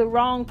darts to the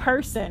wrong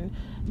person.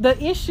 The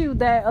issue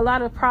that a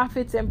lot of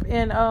prophets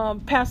and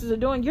pastors are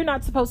doing, you're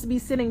not supposed to be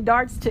sending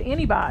darts to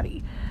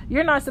anybody.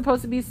 You're not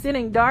supposed to be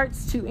sending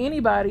darts to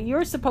anybody.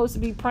 You're supposed to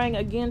be praying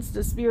against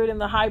the spirit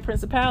and the high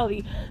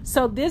principality.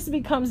 So this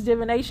becomes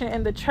divination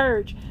in the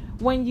church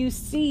when you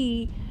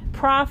see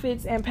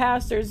prophets and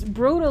pastors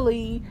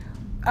brutally,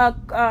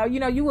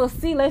 you will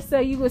see, let's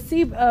say you will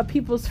see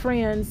people's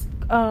friends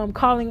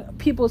calling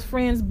people's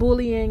friends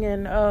bullying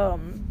and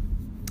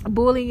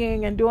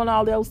doing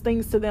all those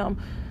things to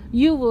them.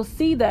 You will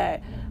see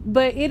that.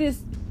 But it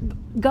is,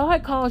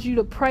 God calls you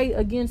to pray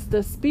against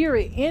the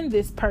spirit in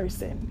this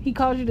person. He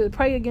calls you to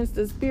pray against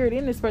the spirit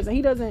in this person.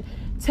 He doesn't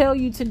tell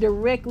you to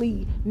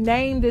directly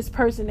name this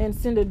person and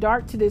send a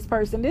dart to this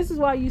person. This is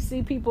why you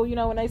see people,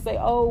 when they say,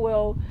 oh,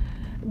 well,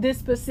 this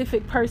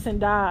specific person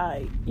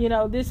died,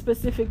 this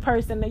specific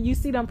person, and you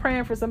see them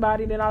praying for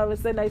somebody, then all of a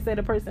sudden they say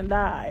the person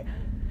died.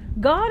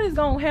 God is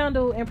going to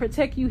handle and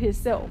protect you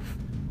himself.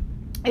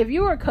 If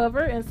you are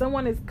covered and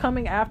someone is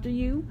coming after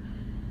you,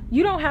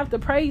 you don't have to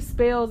pray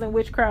spells and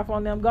witchcraft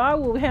on them. God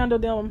will handle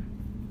them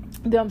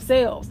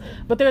themselves.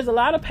 But there's a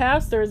lot of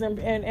pastors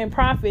and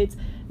prophets,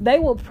 they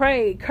will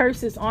pray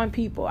curses on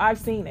people. I've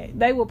seen it.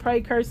 They will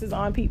pray curses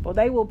on people.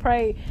 They will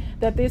pray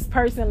that this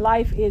person's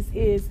life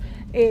is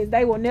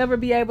they will never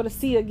be able to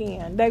see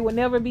again. They will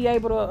never be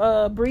able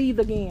to breathe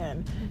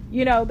again.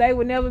 They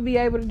will never be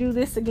able to do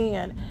this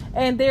again.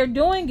 And they're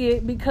doing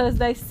it because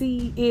they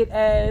see it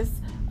as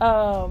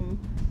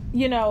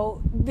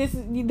this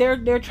is,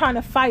 they're trying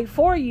to fight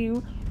for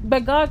you,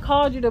 but God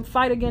called you to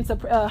fight against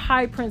a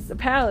high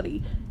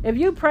principality. If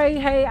you pray,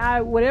 hey,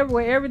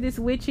 wherever this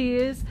witch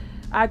is,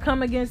 I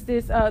come against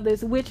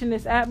this witch in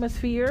this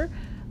atmosphere.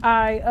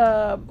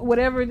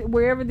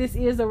 Wherever this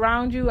is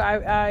around you,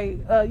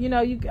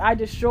 I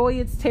destroy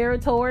its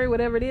territory,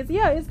 whatever it is.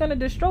 Yeah, it's going to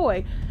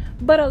destroy.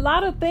 But a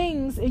lot of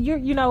things,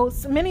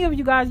 many of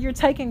you guys, you're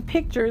taking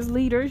pictures,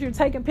 leaders, you're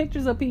taking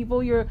pictures of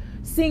people, you're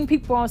seeing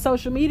people on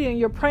social media and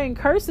you're praying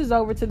curses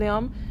over to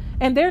them,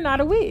 and they're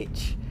not a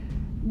witch.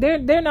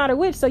 They're not a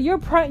witch. So you're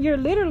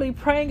literally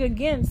praying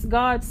against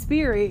God's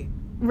spirit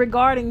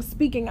regarding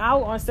speaking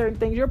out on certain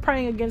things. You're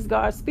praying against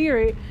God's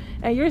spirit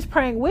and you're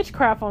praying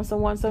witchcraft on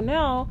someone. So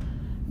now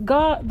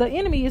the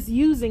enemy is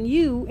using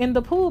you in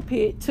the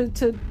pulpit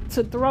to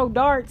throw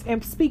darts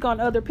and speak on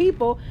other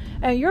people,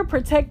 and you're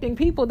protecting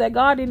people that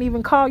God didn't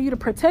even call you to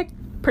protect.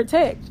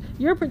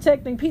 You're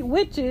protecting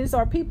witches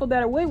or people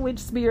that are with witch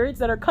spirits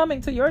that are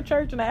coming to your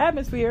church in the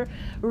atmosphere,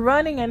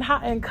 running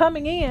and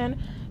coming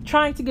in,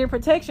 trying to get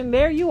protection.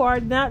 There you are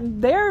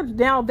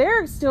now.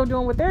 They're still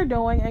doing what they're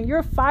doing, and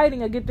you're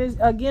fighting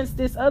against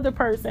this other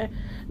person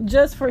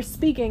just for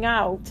speaking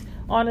out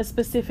on a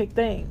specific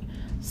thing.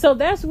 So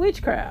that's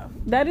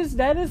witchcraft. That is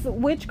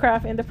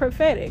witchcraft in the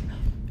prophetic.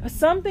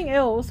 Something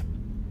else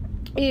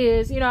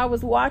is, I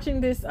was watching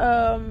this.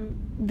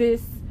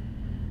 This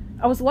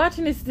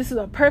is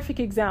a perfect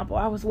example.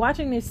 I was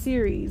watching this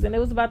series, and it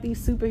was about these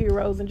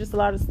superheroes and just a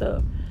lot of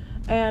stuff.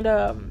 And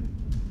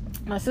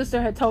my sister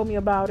had told me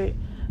about it.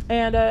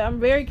 And I'm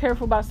very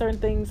careful about certain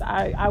things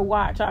I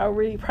watch. I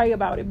really pray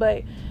about it.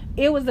 But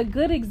it was a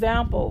good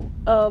example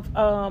of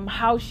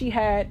how she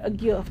had a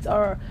gift,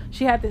 or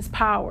she had this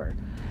power.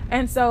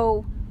 And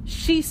so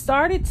she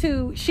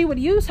would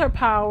use her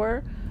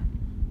power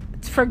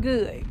for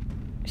good.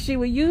 She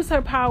would use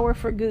her power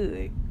for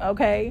good.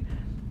 Okay.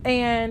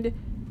 And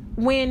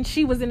when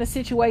she was in a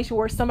situation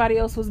where somebody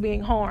else was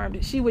being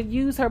harmed, she would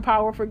use her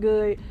power for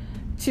good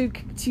to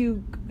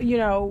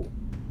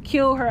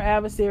kill her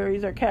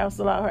adversaries or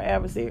cancel out her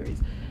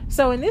adversaries.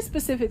 So in this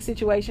specific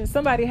situation,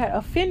 somebody had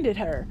offended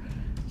her.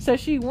 So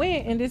she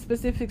went in this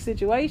specific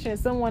situation,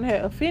 someone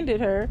had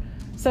offended her.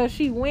 So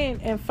she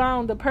went and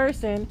found the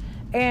person,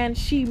 and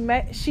she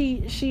put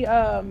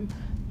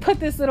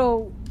this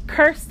little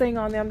curse thing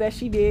on them that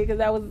she did, because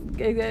I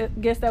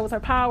guess that was her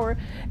power.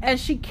 And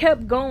she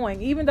kept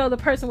going, even though the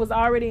person was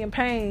already in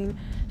pain.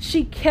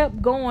 She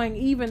kept going,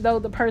 even though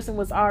the person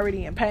was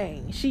already in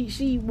pain.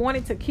 She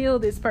wanted to kill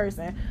this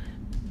person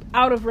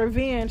out of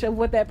revenge of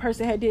what that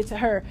person had did to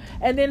her.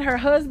 And then her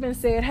husband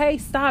said, hey,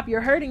 stop,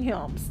 you're hurting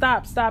him.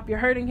 Stop, you're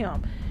hurting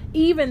him.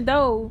 Even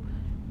though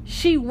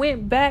she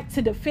went back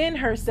to defend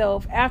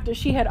herself after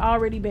she had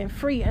already been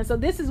free. And so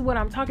this is what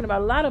I'm talking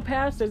about. A lot of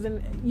pastors,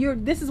 and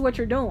this is what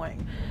you're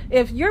doing.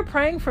 If you're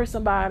praying for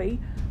somebody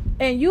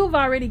and you've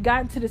already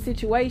gotten to the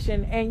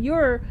situation and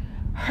you're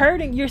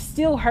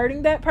still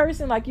hurting that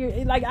person, I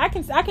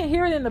can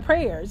hear it in the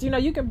prayers.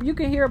 You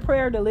can hear a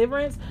prayer of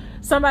deliverance.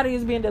 Somebody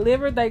is being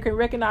delivered. They can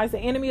recognize the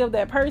enemy of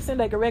that person.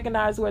 They can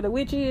recognize where the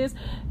witch is.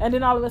 And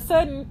then all of a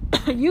sudden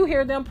you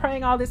hear them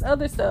praying all this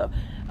other stuff.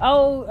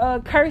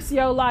 Curse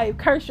your life,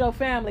 curse your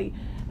family,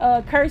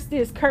 curse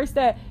this, curse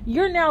that.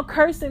 You're now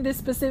cursing this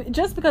specific,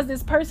 just because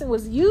this person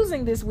was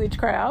using this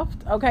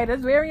witchcraft. Okay,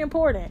 that's very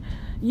important.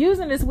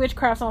 Using this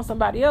witchcraft on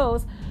somebody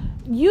else.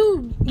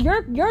 Your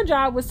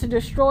job was to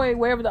destroy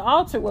wherever the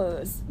altar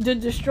was, to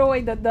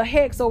destroy the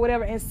hex or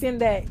whatever, and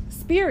send that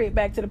spirit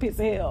back to the pits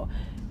of hell.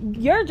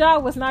 Your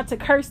job was not to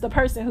curse the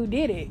person who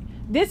did it.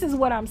 This is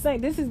what I'm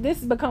saying. This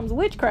becomes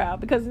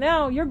witchcraft, because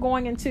now you're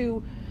going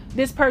into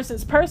this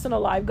person's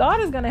personal life.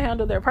 God is going to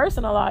handle their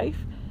personal life.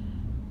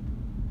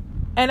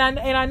 And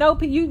I know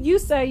you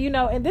say,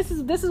 and this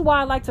is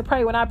why I like to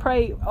pray. When I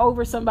pray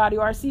over somebody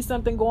or I see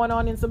something going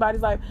on in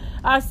somebody's life,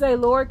 I say,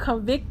 Lord,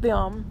 convict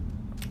them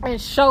and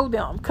show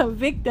them,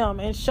 convict them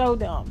and show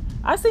them.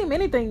 I see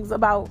many things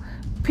about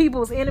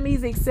people's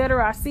enemies,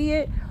 etc. I see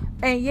it.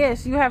 And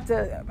yes, you have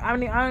to, I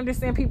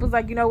understand people's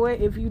like, you know what,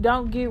 if you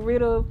don't get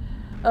rid of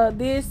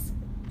this,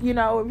 you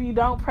know, if you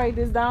don't pray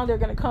this down, they're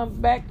going to come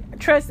back.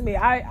 Trust me,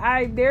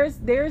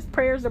 there's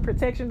prayers of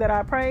protection that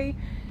I pray,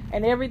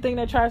 and everything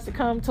that tries to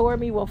come toward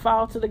me will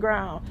fall to the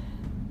ground.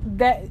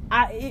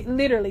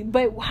 Literally,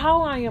 but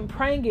how I am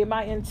praying it,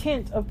 my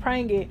intent of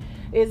praying it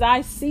is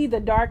I see the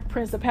dark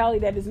principality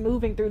that is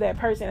moving through that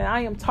person, and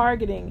I am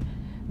targeting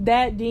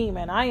that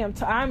demon.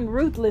 I'm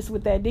ruthless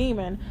with that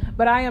demon,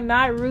 but I am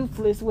not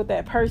ruthless with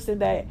that person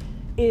that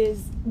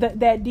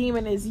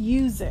demon is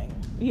using.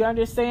 You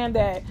understand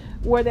that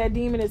where that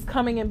demon is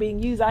coming and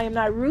being used? I am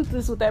not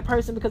ruthless with that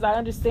person because I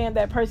understand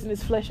that person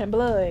is flesh and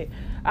blood.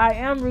 I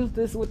am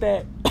ruthless with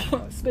that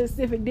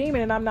specific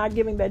demon, and I'm not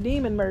giving that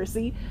demon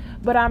mercy.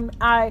 But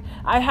I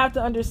have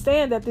to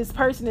understand that this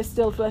person is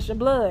still flesh and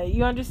blood.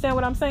 You understand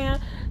what I'm saying?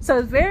 So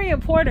it's very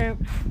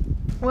important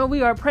when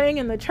we are praying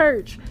in the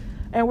church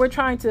and we're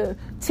trying to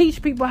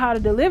teach people how to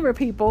deliver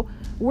people.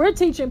 We're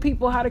teaching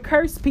people how to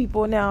curse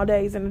people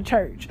nowadays in the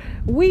church.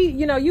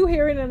 You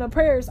hear it in the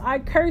prayers.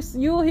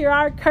 You'll hear,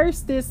 I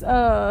curse this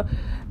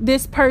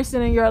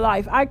person in your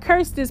life. I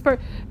curse this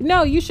person.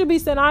 No, you should be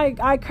saying,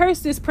 I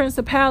curse this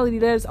principality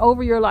that is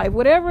over your life.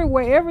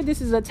 Wherever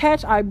this is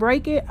attached, I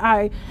break it.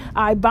 I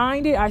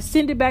bind it. I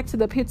send it back to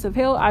the pits of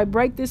hell. I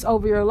break this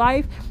over your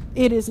life.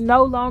 It is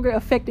no longer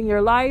affecting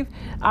your life.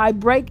 I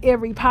break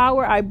every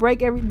power.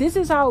 This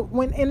is how,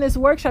 when in this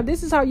workshop,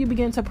 this is how you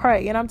begin to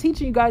pray. And I'm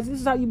teaching you guys, this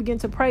is how you begin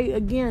to pray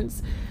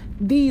against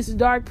these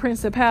dark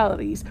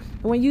principalities.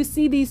 When you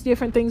see these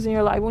different things in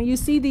your life, when you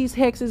see these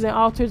hexes and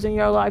altars in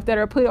your life that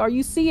are put, or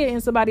you see it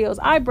in somebody else,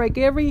 I break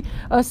every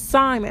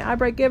assignment. I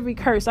break every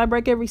curse. I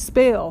break every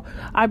spell.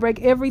 I break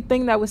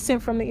everything that was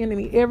sent from the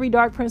enemy. Every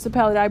dark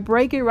principality, I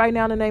break it right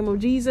now in the name of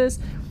Jesus.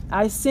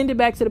 I send it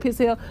back to the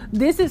pits of hell.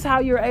 This is how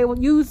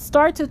you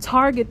start to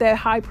target that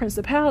high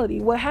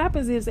principality. What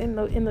happens is in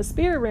the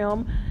spirit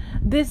realm,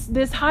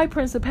 this high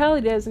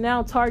principality that is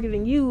now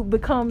targeting you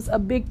becomes a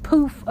big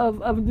poof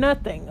of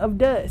nothing, of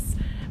dust,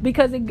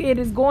 because it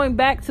is going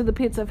back to the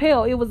pits of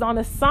hell. It was on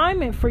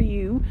assignment for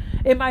you.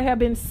 It might have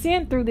been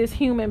sent through this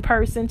human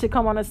person to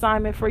come on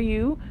assignment for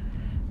you.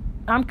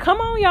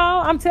 Come on,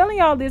 y'all. I'm telling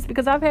y'all this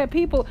because I've had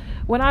people,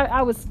 when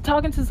I was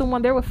talking to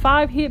someone, there were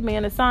 5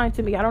 hitmen assigned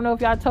to me. I don't know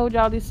if y'all told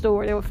y'all this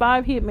story. There were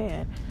 5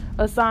 hitmen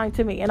assigned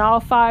to me, and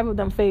all 5 of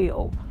them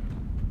failed.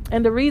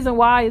 And the reason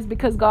why is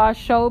because God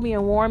showed me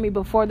and warned me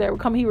before they would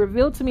come. He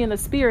revealed to me in the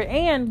spirit,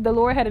 and the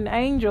Lord had an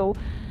angel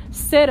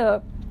set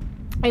up,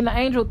 and the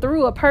angel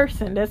through a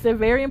person. That's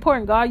very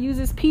important. God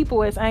uses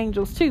people as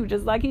angels too.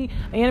 Just like the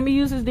enemy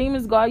uses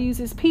demons, God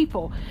uses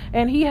people.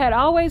 And he had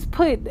always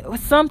put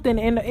something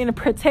in a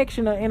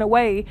protection in a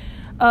way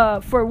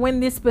for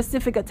when this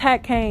specific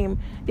attack came,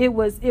 it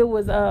was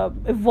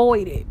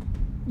avoided.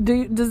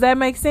 Does that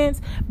make sense?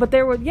 But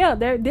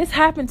this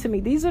happened to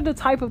me. These are the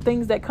type of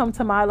things that come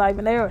to my life,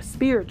 and they are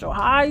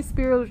high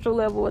spiritual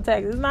level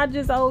attacks. It's not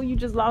just, you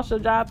just lost your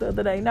job the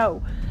other day.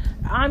 No,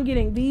 I'm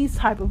getting these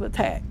type of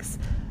attacks.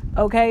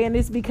 Okay, and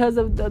it's because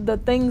of the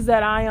things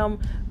that I am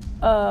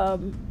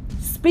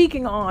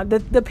speaking on,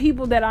 the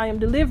people that I am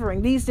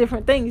delivering, these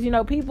different things.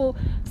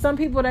 Some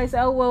people, they say,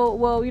 I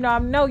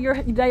know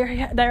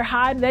they're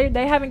hiding.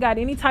 They haven't got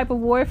any type of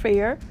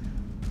warfare.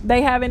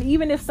 They haven't,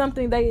 even if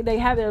something they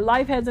have, their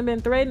life hasn't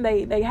been threatened,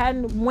 they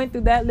hadn't went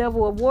through that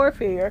level of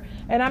warfare.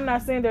 And I'm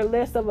not saying they're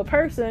less of a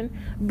person,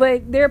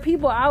 but there are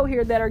people out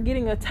here that are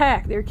getting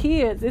attacked. They're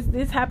kids.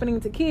 It's happening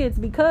to kids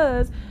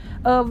because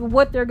of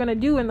what they're going to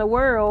do in the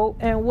world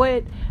and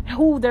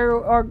who they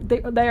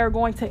are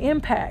going to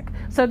impact.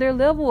 So their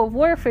level of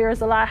warfare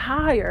is a lot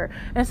higher.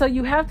 And so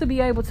you have to be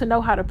able to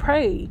know how to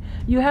pray.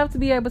 You have to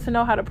be able to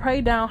know how to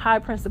pray down high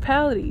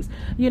principalities.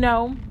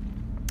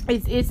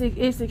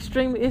 It's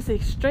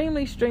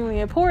extremely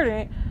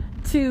important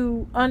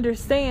to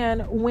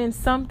understand when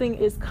something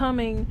is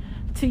coming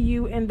to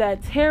you in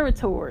that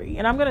territory.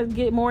 And I'm going to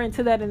get more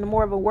into that in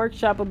more of a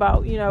workshop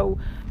about,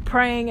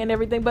 praying and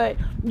everything, but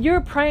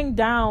you're praying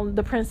down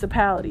the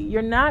principality.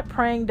 You're not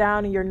praying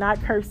down and you're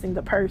not cursing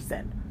the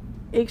person.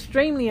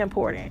 Extremely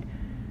important.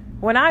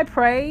 When I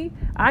pray,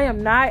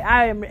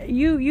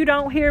 you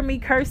don't hear me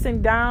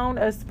cursing down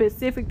a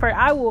specific prayer.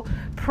 I will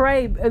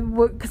pray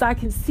because I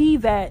can see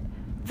that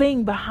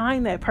thing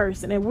behind that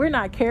person. And we're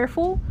not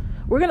careful,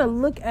 we're going to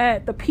look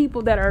at the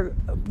people that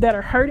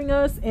are hurting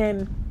us,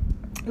 and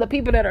the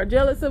people that are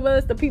jealous of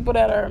us, the people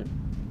that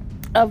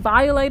are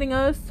violating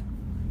us.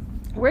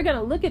 We're going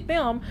to look at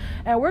them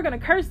and we're going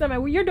to curse them.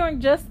 And you're doing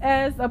just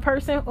as a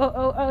person,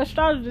 an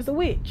astrologist, a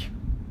witch.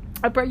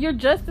 You're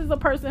just as a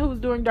person who's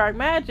doing dark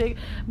magic.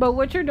 But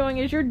what you're doing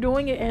is you're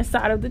doing it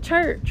inside of the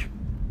church.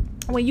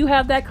 When you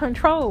have that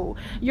control,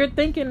 you're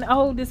thinking,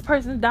 this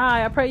person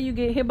died. I pray you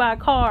get hit by a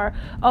car.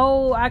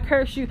 I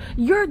curse you.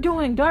 You're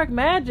doing dark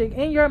magic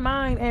in your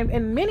mind.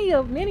 And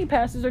many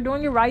pastors are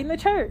doing it right in the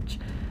church.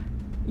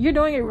 You're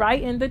doing it right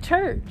in the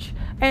church.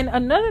 And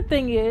another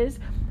thing is,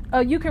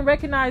 You can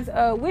recognize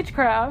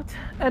witchcraft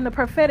and the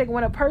prophetic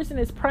when a person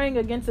is praying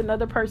against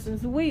another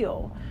person's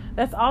will.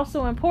 That's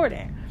also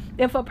important.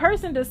 If a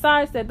person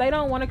decides that they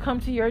don't want to come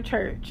to your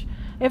church,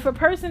 if a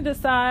person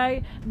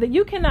decides that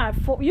you cannot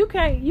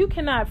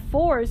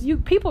force,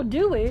 people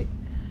do it,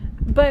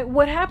 but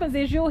what happens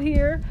is you'll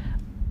hear,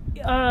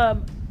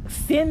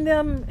 send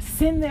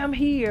them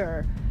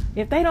here.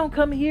 If they don't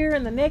come here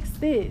in the next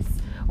this,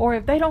 or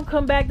if they don't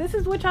come back, this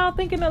is what y'all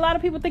thinking. A lot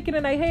of people thinking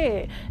in their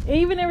head,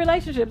 even in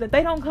relationships, that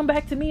they don't come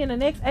back to me in the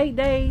next 8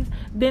 days,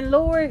 then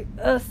Lord,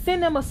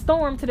 send them a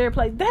storm to their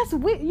place.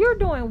 You're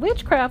doing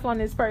witchcraft on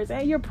this person,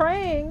 and you're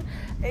praying.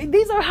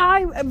 These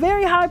are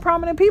very high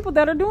prominent people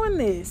that are doing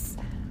this.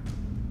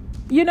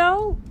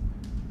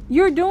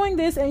 You're doing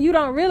this and you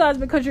don't realize,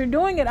 because you're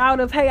doing it out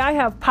of, hey, I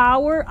have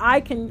power. I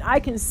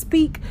can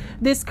speak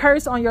this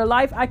curse on your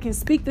life. I can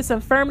speak this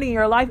infirmity in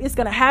your life. It's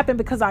going to happen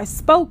because I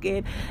spoke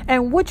it.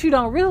 And what you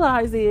don't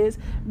realize is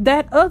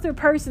that other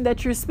person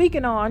that you're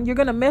speaking on, you're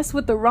going to mess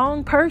with the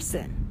wrong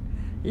person.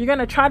 You're going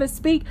to try to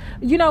speak.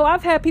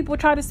 I've had people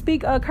try to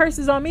speak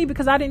curses on me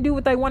because I didn't do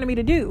what they wanted me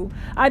to do.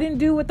 I didn't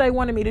do what they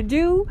wanted me to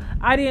do.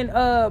 I didn't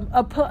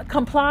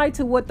comply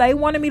to what they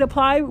wanted me to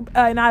apply.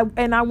 And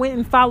I went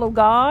and followed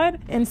God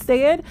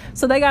instead.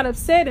 So they got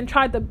upset and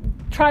tried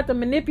to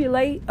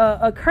manipulate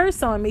a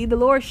curse on me. The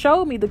Lord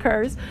showed me the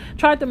curse,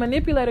 tried to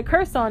manipulate a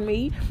curse on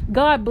me.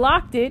 God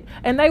blocked it,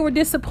 and they were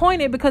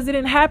disappointed because it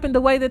didn't happen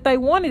the way that they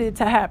wanted it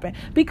to happen,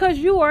 because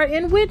you are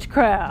in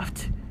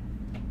witchcraft.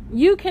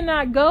 You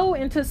cannot go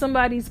into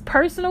somebody's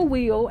personal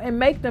will and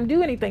make them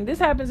do anything. This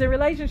happens in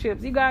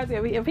relationships. You guys,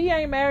 if he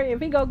ain't married, if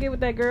he go get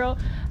with that girl,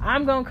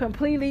 I'm going to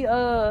completely,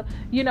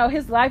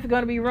 his life is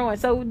going to be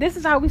ruined. So this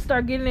is how we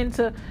start getting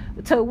into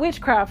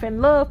witchcraft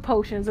and love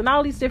potions and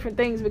all these different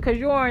things, because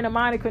you're in a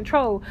mind of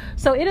control.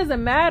 So it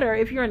doesn't matter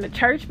if you're in the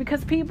church,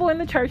 because people in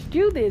the church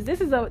do this.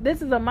 This is a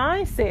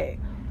mindset.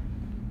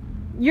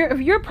 If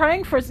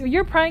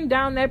you're praying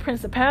down that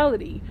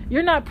principality.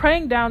 You're not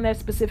praying down that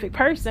specific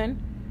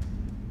person.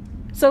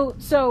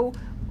 So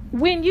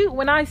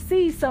when I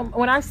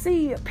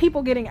see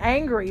people getting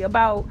angry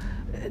about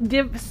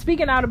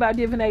speaking out about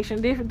divination,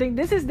 different things,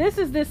 this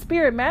is the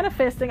spirit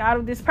manifesting out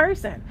of this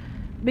person,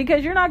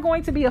 because you're not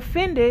going to be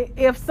offended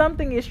if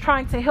something is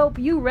trying to help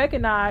you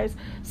recognize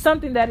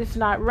something that is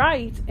not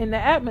right in the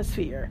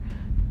atmosphere.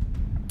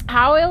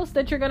 How else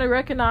that you're going to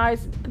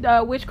recognize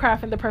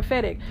witchcraft and the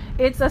prophetic?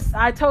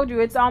 I told you,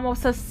 it's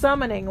almost a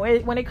summoning.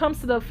 When it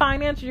comes to the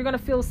finances, you're going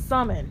to feel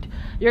summoned.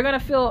 You're going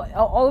to feel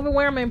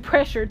overwhelming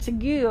pressure to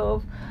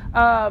give.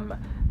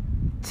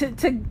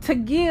 To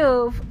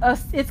give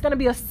us, it's going to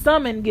be a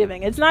summon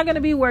giving. It's not going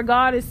to be where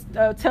God is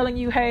telling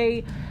you,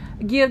 hey,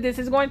 give this.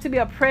 It's going to be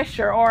a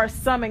pressure or a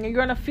summon. You're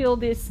going to feel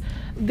this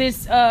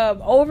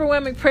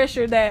overwhelming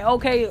pressure that,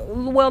 okay,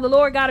 well, the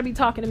Lord got to be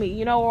talking to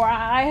me, or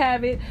I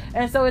have it.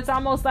 And so it's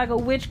almost like a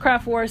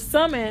witchcraft or a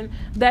summon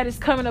that is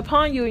coming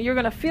upon you, and you're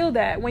going to feel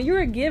that. When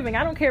you're giving,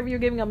 I don't care if you're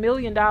giving $1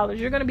 million,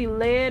 you're going to be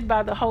led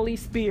by the Holy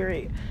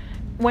Spirit.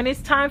 When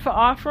it's time for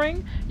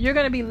offering, you're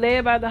going to be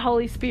led by the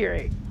Holy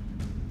Spirit.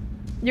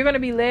 You're going to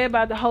be led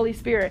by the Holy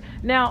Spirit.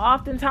 Now,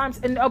 oftentimes,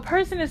 and a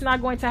person is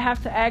not going to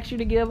have to ask you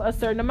to give a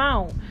certain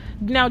amount.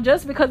 Now,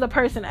 just because a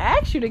person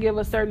asks you to give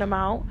a certain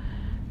amount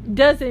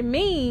doesn't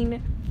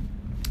mean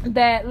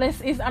that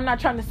I'm not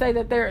trying to say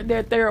that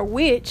they're a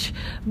witch,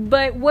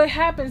 but what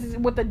happens is,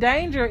 what the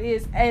danger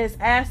is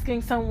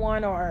asking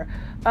someone, or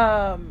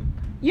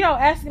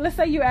let's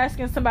say you're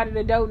asking somebody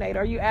to donate,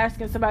 or you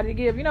asking somebody to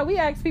give. We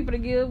ask people to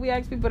give, we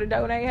ask people to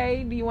donate.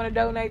 Hey, do you want to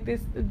donate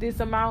this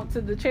amount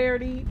to the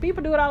charity?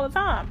 People do it all the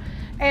time.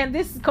 And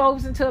this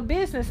goes into a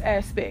business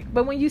aspect.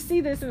 But when you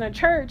see this in the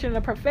church and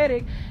the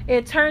prophetic,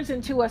 it turns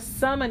into a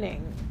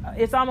summoning.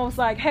 It's almost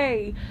like,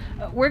 hey,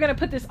 we're going to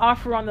put this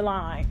offer on the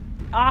line.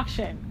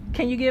 Auction.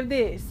 Can you give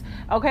this?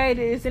 Okay,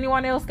 does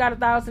anyone else got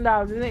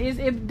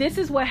 $1,000? This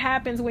is what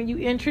happens when you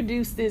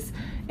introduce this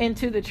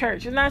into the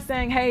church. It's not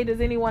saying, hey, does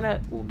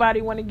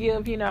anybody want to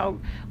give,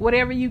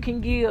 whatever you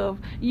can give.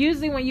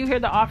 Usually when you hear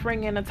the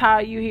offering and the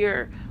tithe, you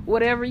hear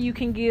whatever you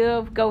can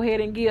give, go ahead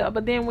and give.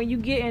 But then when you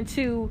get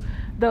into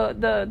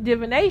the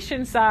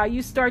divination side,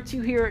 you start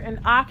to hear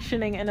an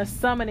auctioning and a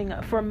summoning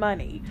for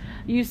money.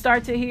 You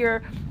start to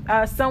hear,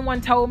 someone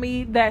told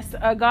me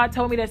that God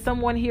told me that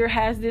someone here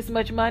has this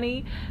much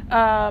money.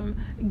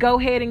 Go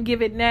ahead and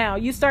give it now.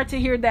 You start to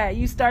hear that.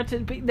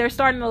 They're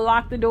starting to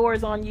lock the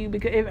doors on you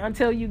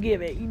until you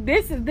give it.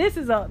 This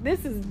is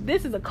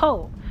a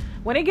cult.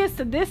 When it gets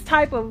to this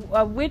type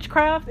of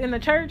witchcraft in the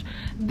church,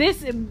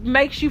 this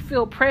makes you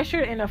feel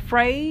pressured and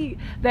afraid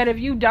that if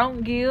you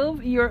don't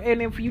give, you're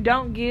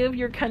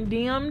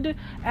condemned.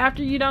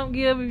 After you don't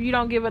give, if you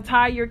don't give a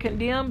tithe, you're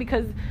condemned,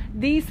 because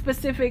these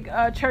specific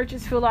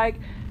churches feel like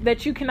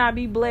that you cannot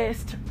be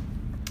blessed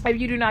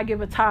if you do not give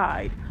a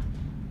tithe.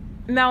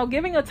 Now,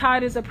 giving a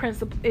tithe is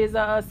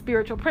a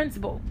spiritual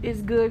principle.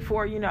 It's good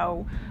for, it's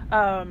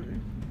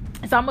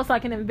almost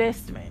like an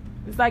investment.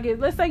 It's like,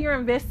 let's say you're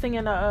investing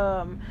in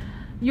a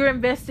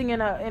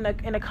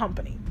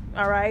company,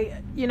 All right.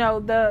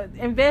 The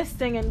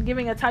investing and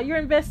giving a time, you're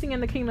investing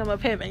in the kingdom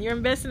of heaven. You're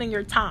investing in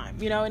your time,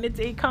 and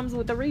it comes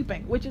with the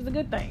reaping, which is a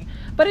good thing,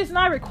 but it's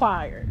not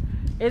required.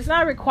 It's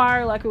not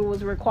required like it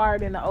was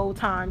required in the old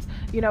times,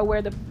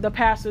 where the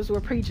pastors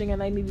were preaching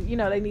and they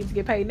need to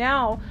get paid.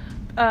 Now,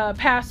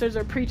 pastors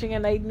are preaching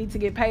and they need to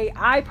get paid.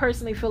 I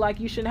personally feel like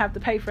you shouldn't have to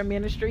pay for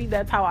ministry.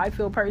 That's how I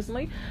feel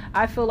personally.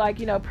 I feel like,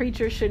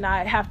 preachers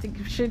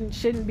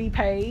shouldn't be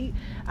paid.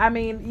 I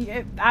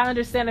mean, I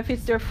understand if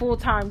it's their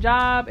full-time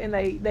job and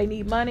they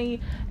need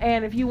money,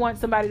 and if you want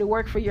somebody to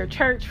work for your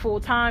church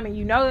full-time and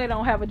they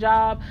don't have a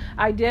job,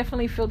 I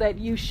definitely feel that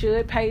you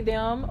should pay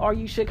them, or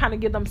you should kind of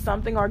give them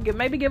something, or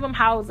maybe give them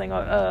housing,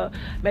 or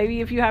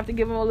maybe if you have to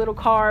give them a little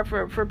card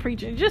for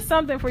preaching, just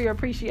something for your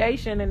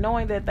appreciation and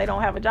knowing that they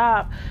don't have a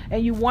job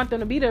and you want them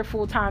to be there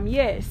full-time.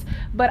 Yes,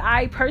 but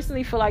I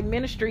personally feel like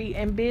ministry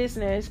and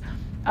business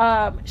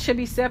should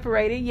be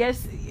separated.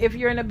 Yes, if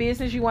you're in a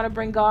business, you want to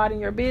bring God in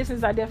your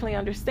business. I definitely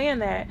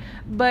understand that.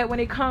 But when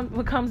it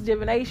becomes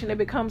divination, it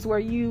becomes where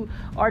you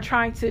are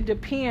trying to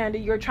depend,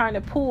 you're trying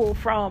to pull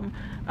from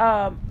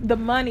the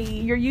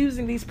money. You're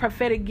using these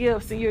prophetic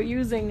gifts, and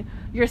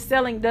you're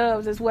selling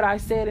doves, is what I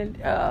said in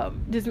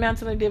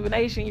Dismantling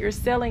Divination. You're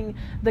selling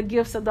the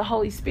gifts of the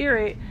Holy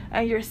Spirit,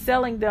 and you're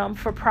selling them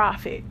for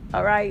profit.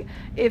 All right.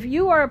 If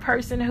you are a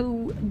person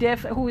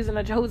who's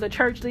a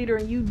church leader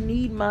and you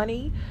need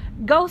money,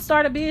 go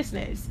start a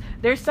business.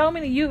 There's so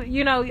many,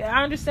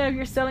 I understand if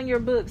you're selling your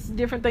books,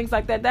 different things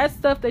like that. That's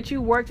stuff that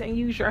you worked and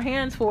used your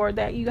hands for,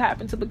 that you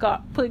happen to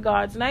put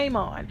God's name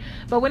on.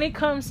 But when it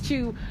comes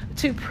to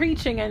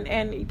preaching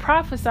and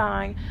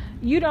prophesying,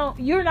 you're not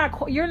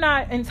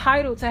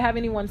entitled to have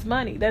anyone's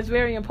money. That's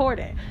very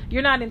important.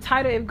 You're not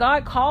entitled. If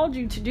God called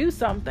you to do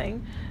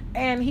something,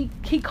 and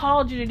he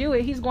called you to do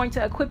it, he's going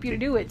to equip you to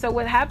do it. So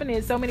what happened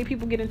is, so many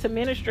people get into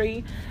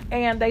ministry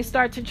and they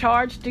start to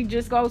charge to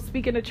just go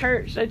speak in the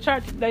church. They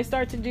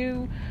start to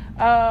do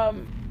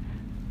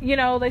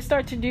they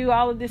start to do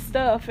all of this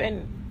stuff,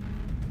 and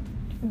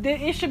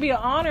it should be an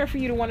honor for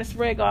you to want to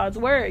spread God's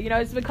word.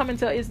 It's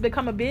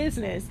become a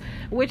business,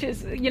 which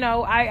is,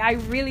 I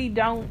really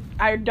don't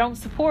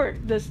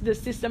support the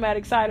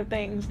systematic side of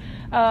things.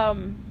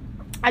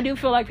 I do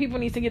feel like people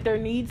need to get their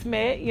needs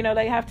met.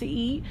 They have to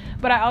eat,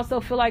 but I also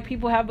feel like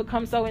people have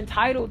become so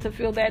entitled to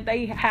feel that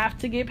they have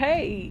to get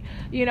paid,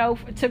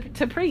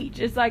 to preach.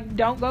 It's like,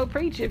 don't go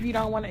preach if you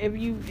don't want to,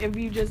 if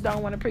you just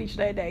don't want to preach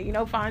that day,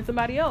 find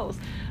somebody else.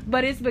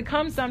 But it's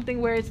become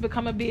something where it's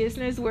become a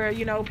business where,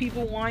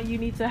 people you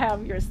need to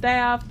have your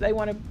staff, they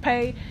want to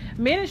pay.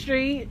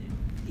 Ministry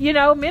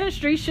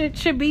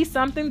should be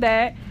something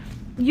that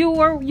you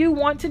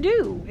want to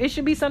do. It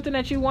should be something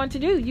that you want to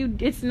do.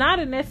 It's not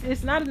a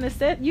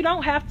necessity. You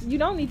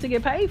don't need to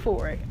get paid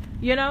for it,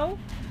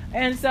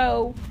 And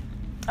so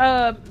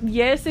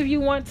yes, if you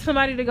want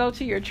somebody to go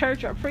to your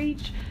church or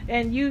preach,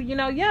 and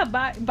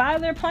buy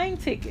their plane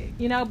ticket,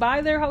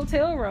 buy their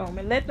hotel room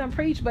and let them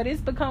preach. But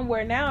it's become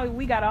where now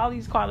we got all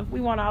these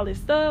we want all this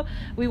stuff.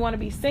 We want to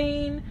be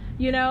seen,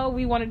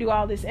 we want to do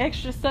all this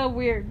extra stuff.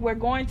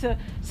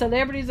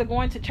 Celebrities are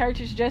going to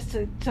churches just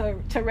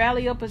to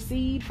rally up a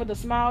seed for the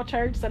small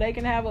church so they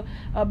can have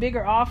a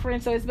bigger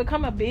offering. So it's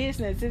become a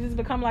business. It has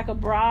become like a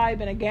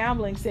bribe and a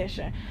gambling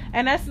session.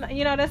 And that's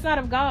not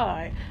of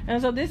God.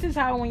 And so this is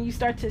how, when you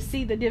start to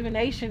see the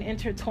divination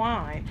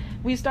intertwine,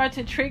 we start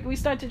to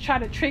try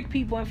to trick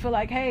people and feel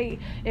like, hey,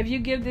 if you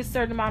give this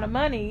certain amount of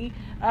money,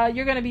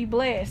 you're going to be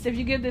blessed. If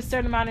you give this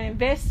certain amount of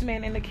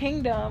investment in the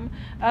kingdom,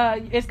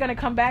 it's going to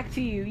come back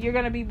to you. You're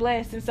going to be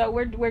blessed. And so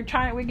we're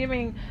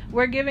giving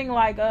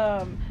like,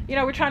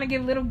 we're trying to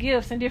give little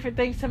gifts and different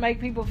things to make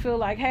people feel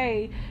like,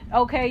 hey,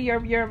 okay, your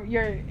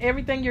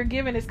everything you're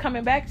giving is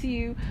coming back to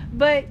you.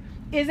 But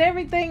is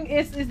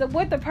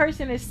what the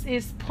person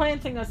is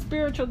planting a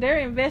spiritual, they're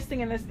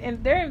investing in this,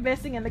 and they're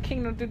investing in the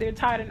kingdom through their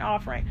tithe and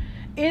offering.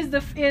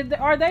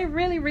 Are they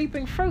really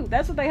reaping fruit?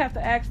 That's what they have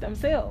to ask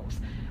themselves.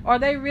 Are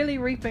they really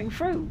reaping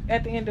fruit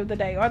at the end of the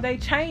day? Are they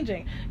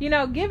changing?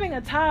 Giving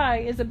a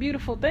tithe is a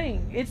beautiful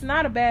thing. It's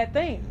not a bad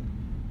thing.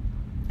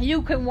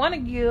 You could want to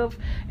give,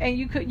 and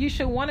you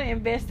should want to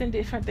invest in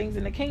different things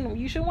in the kingdom.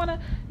 You should want to,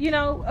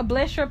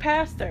 bless your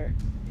pastor.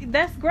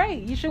 That's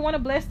great. You should want to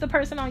bless the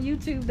person on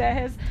YouTube that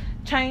has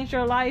changed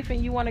your life,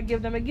 and you want to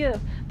give them a gift.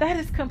 That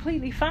is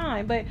completely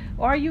fine. But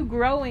are you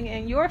growing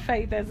in your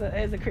faith as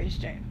a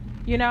Christian?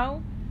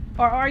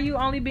 Or are you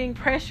only being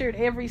pressured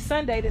every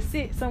Sunday to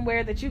sit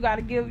somewhere that you got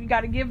to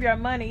give your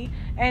money,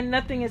 and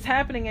nothing is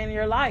happening in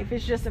your life?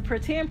 It's just a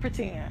pretend.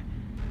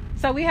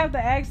 So we have to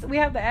ask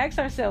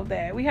ourselves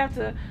that. We have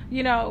to,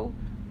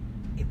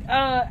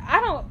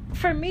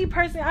 for me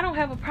personally, I don't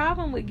have a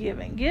problem with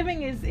giving.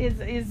 Giving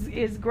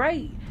is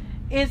great.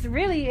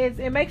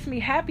 It makes me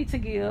happy to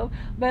give,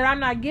 but I'm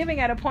not giving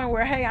at a point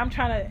where, hey, I'm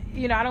trying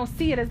to, I don't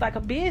see it as like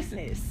a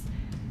business.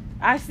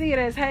 I see it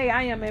as, hey,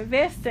 I am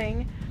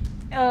investing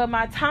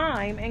my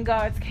time in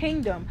God's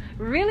kingdom.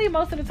 Really,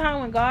 most of the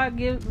time when God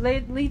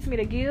leads me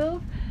to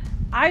give,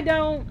 I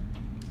don't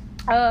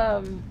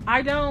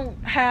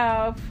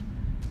have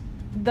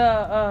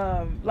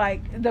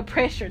the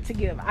pressure to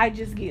give. I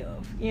just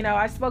give.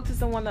 I spoke to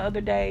someone the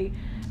other day,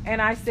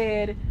 and I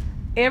said,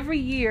 every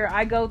year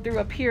I go through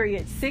a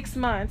period, 6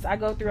 months, I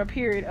go through a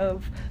period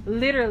of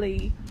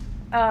literally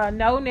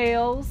no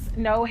nails,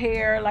 no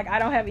hair. Like, I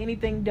don't have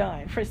anything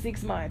done for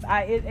 6 months.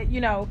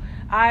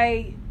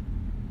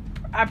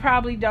 I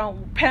probably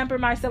don't pamper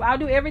myself. I'll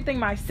do everything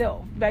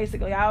myself,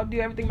 basically. I'll do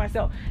everything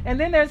myself. And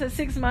then there's a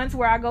 6 months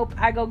where I go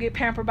get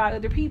pampered by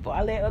other people.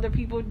 I let other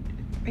people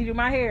do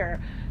my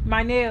hair,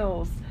 my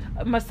nails,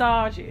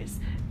 massages,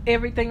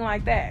 everything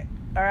like that.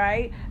 All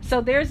right. So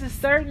there's a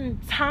certain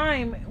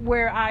time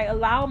where I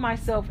allow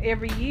myself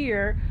every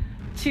year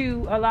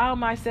to allow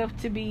myself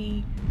to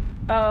be,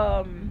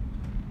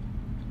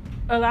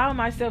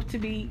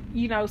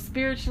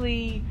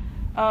 spiritually,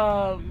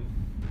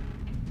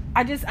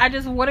 I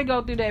just want to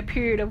go through that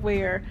period of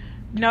where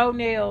no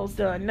nails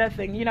done,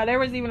 nothing. There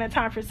was even a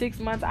time for 6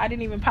 months I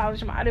didn't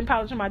polish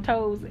my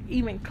toes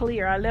even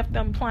clear. I left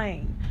them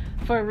plain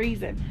for a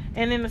reason.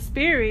 And in in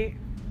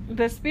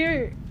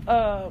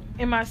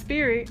my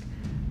spirit,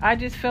 I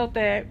just felt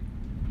that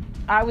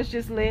I was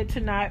just led to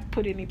not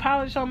put any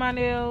polish on my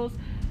nails.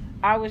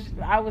 I was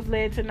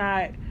led to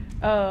not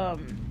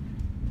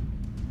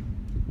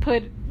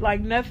put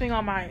like nothing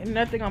on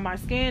my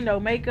skin, no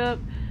makeup,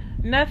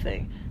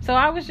 nothing. So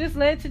I was just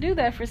led to do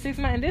that for 6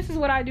 months. And this is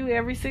what I do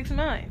every 6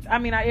 months. I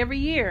mean, every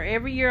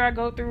year I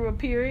go through a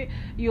period.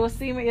 You'll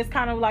see me. It's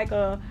kind of like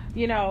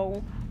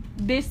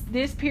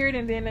this period,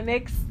 and then the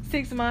next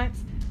 6 months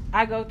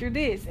I go through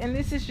this. And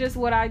this is just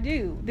what I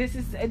do. This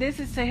is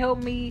to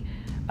help me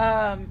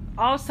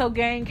also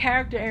gain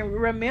character and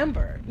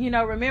remember,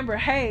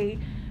 hey,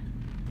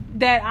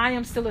 that I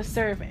am still a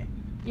servant,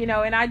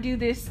 and I do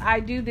this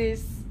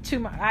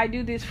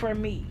for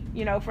me,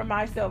 for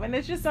myself. And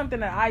it's just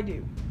something that I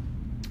do.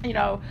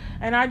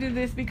 And I do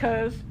this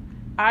because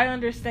I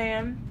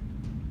understand,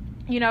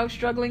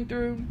 struggling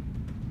through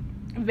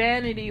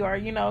vanity or,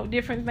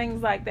 different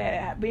things like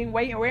that,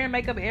 wearing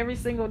makeup every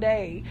single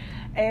day,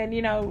 and,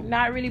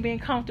 not really being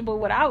comfortable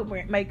without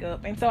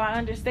makeup. And so I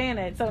understand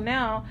that. So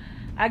now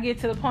I get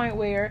to the point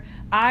where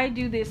I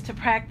do this to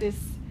practice,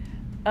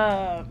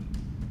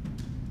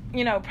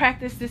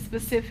 practice this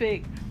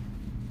specific,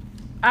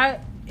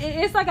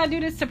 it's like I do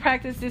this to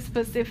practice this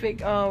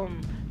specific,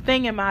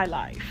 thing in my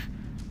life.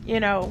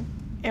 To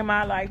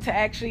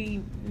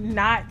actually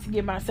not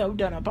get myself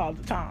done up all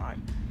the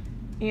time.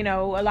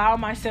 Allow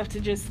myself to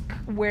just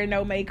wear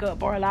no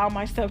makeup, or allow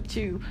myself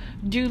to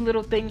do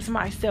little things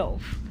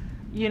myself,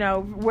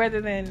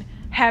 rather than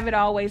have it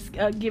always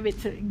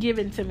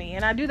given to me.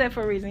 And I do that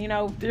for a reason.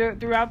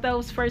 Throughout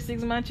those first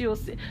 6 months, you'll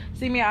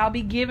see me. I'll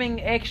be giving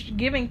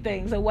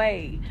things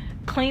away,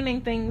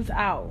 cleaning things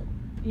out,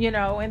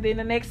 and then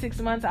the next 6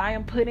 months I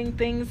am putting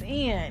things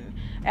in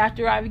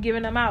after I've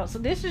given them out. So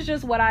this is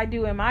just what I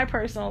do in my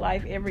personal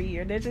life every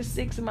year. There's a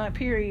 6 month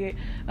period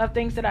of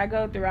things that I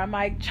go through. I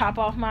might chop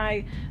off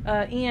my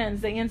the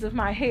ends of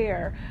my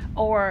hair,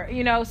 or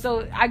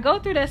so I go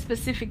through that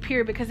specific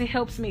period because it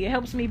helps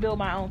me build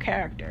my own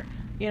character.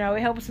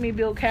 It helps me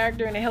build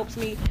character, and it helps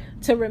me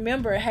to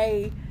remember,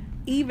 hey,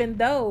 even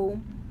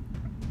though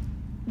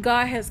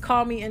God has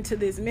called me into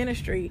this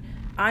ministry,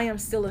 I am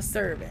still a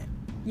servant.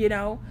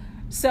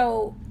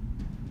 So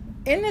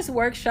in this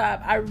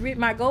workshop,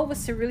 my goal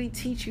was to really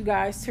teach you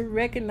guys to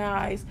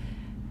recognize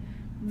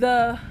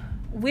the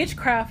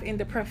witchcraft in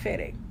the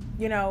prophetic.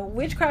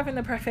 Witchcraft in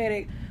the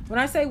prophetic. When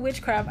I say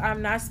witchcraft,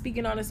 I'm not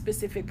speaking on a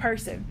specific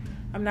person.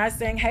 I'm not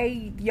saying,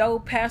 hey, yo,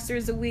 pastor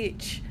is a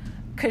witch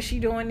because she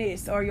doing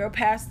this, or your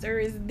pastor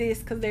is this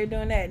because they're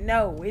doing that.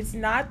 No, it's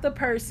not the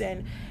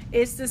person.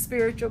 It's the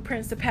spiritual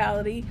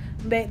principality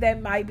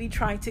that might be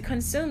trying to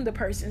consume the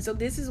person. So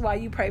this is why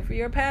you pray for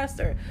your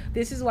pastor.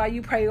 This is why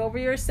you pray over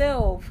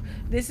yourself.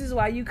 This is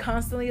why you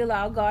constantly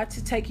allow God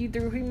to take you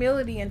through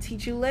humility and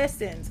teach you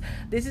lessons.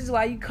 This is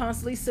why you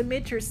constantly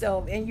submit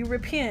yourself and you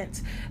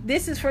repent.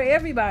 This is for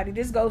everybody.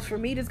 This goes for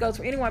me. This goes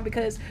for anyone,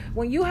 because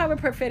when you have a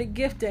prophetic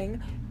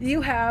gifting,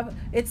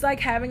 it's like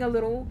having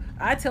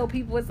I tell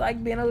people it's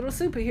like being a little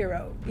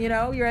superhero.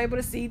 You're able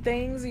to see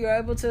things, you're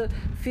able to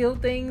feel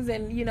things,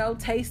 and,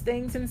 taste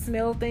things and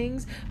smell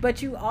things.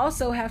 But you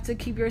also have to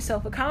keep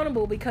yourself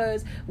accountable,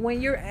 because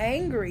when you're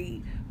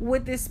angry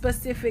with this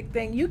specific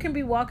thing, you can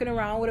be walking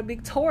around with a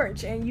big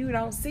torch and you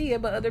don't see it,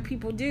 but other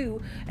people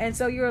do. And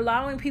so you're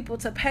allowing people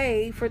to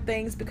pay for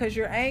things because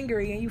you're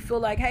angry and you feel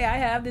like, hey, I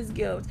have this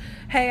guilt.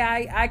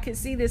 Hey, I can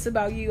see this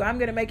about you. I'm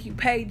going to make you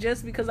pay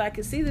just because I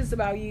can see this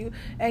about you.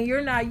 And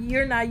you're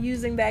not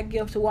using that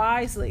gift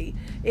wisely.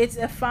 It's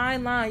a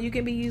fine line. You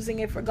can be using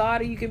it for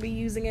God, or you can be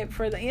using it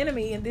for the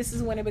enemy. And this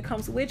is when it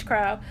becomes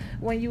witchcraft,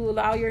 when you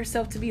allow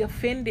yourself to be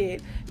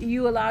offended.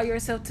 You allow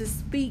yourself to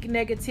speak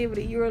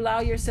negativity. You allow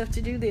yourself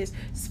to do this.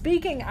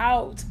 Speaking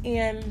out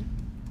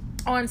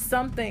on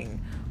something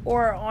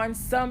or on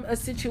a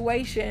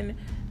situation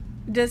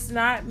does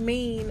not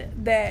mean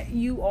that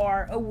you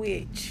are a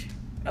witch.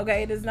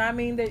 Okay, it does not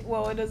mean that,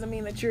 well, it doesn't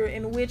mean that you're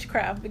in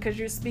witchcraft because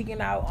you're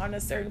speaking out on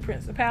a certain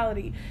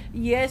principality.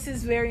 Yes,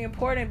 it's very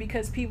important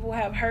because people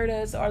have hurt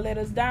us or let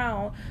us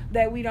down,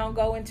 that we don't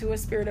go into a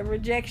spirit of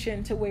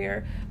rejection to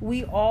where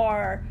we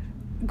are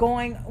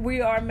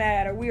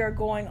mad or we are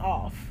going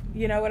off,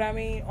 you know what I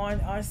mean,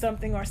 on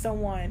something or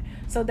someone.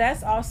 So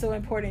that's also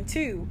important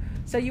too.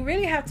 So you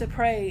really have to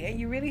pray, and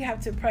you really have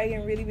to pray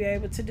and really be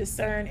able to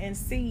discern and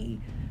see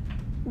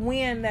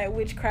when that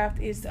witchcraft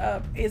is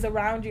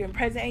around you and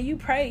present, and you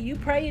pray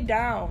it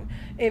down.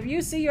 If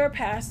you see your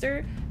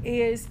pastor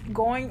is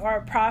going,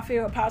 or prophet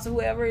or apostle,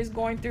 whoever is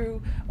going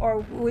through, or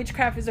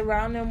witchcraft is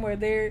around them, where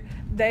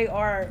they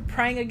are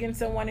praying against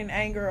someone in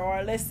anger,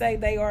 or let's say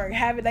they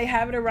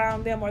have it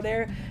around them, or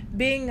they're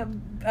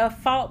being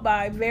fought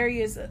by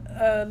various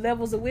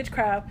levels of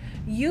witchcraft,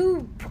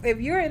 if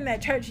you're in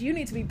that church, you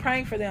need to be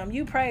praying for them.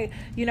 You pray,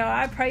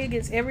 I pray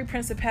against every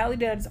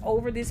principality that is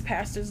over this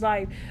pastor's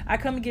life. I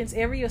come against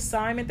every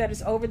assignment that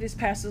is over this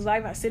pastor's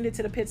life. I send it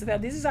to the pits of hell.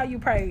 This is how you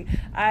pray.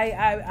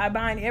 I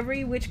bind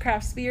every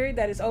witchcraft spirit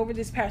that is over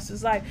this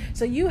pastor's life.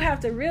 So you have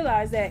to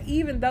realize that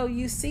even though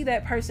you see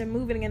that person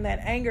moving in that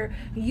anger,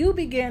 you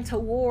begin to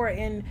war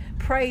and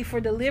pray for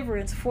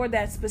deliverance for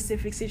that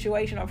specific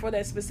situation or for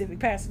that specific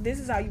pastor. This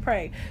is how you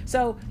pray.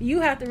 So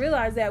you have to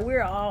realize that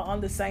we're all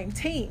on the same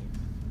team.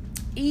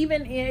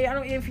 Even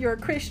if you're a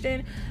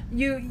Christian,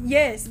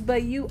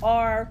 but you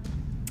are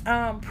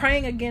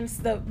praying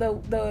against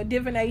the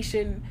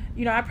divination.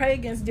 I pray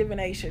against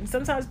divination.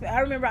 Sometimes I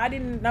remember I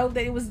didn't know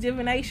that it was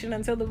divination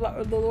until the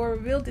Lord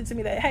revealed it to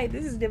me that, hey,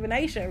 this is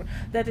divination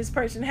that this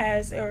person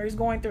has or is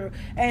going through.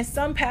 And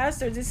some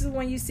pastors, this is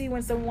when you see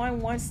when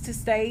someone wants to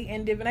stay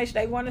in divination.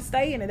 They want to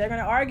stay in it. They're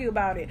going to argue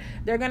about it.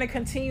 They're going to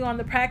continue on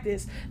the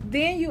practice.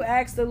 Then you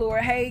ask the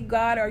Lord, hey,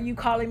 God, are you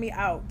calling me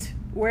out?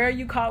 What are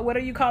you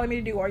calling me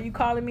to do? Are you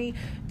calling me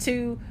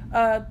to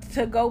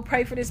go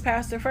pray for this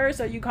pastor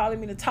first? Are you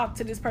calling me to talk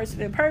to this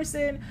person in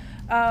person,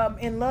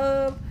 in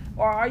love?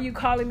 Or are you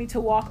calling me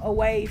to walk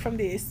away from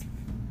this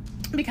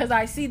because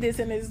I see this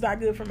and it's not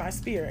good for my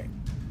spirit?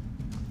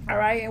 All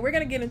right. And we're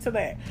going to get into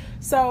that.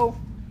 So,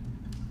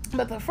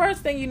 but the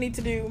first thing you need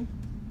to do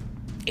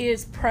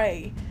is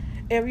pray.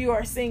 If you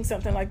are seeing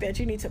something like that,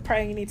 you need to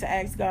pray. You need to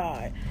ask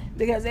God,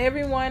 because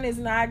God is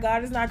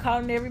not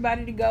calling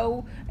everybody to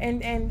go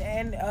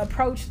and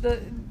approach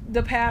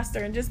the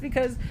pastor. And just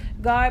because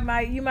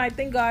you might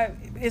think God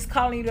is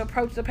calling you to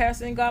approach the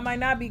pastor, and God might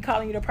not be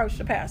calling you to approach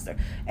the pastor.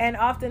 And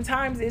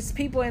oftentimes it's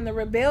people in the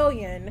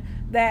rebellion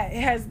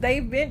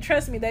they've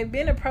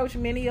been approached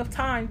many of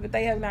times, but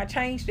they have not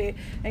changed it.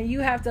 And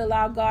you have to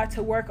allow God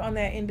to work on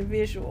that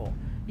individual.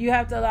 You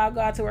have to allow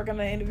God to work on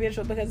that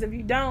individual, because if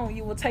you don't,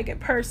 you will take it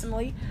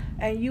personally,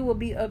 and you will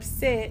be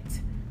upset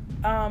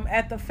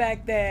at the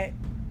fact that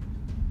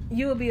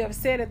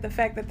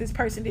this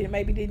person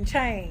didn't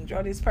change,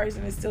 or this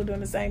person is still doing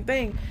the same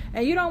thing.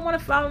 And you don't want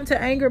to fall into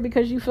anger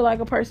because you feel like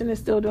a person is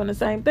still doing the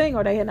same thing,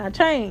 or they had not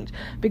changed,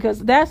 because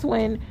that's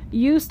when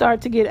you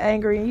start to get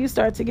angry and you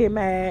start to get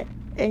mad,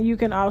 and you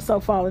can also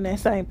fall in that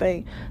same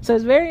thing. So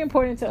it's very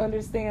important to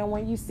understand,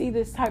 when you see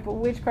this type of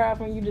witchcraft,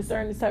 when you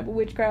discern this type of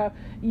witchcraft,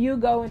 you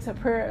go into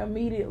prayer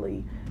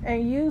immediately.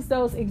 And use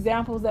those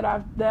examples that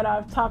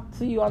I've talked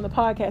to you on the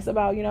podcast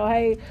about.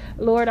 Hey,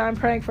 Lord, I'm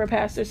praying for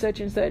Pastor such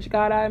and such.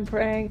 God, I'm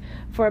praying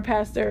for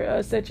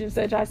Pastor such and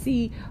such. I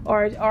see,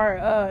 or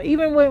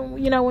even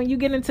when you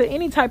get into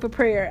any type of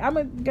prayer,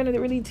 I'm gonna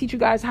really teach you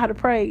guys how to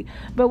pray.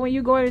 But when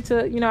you go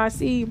into, I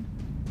see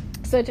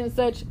such and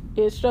such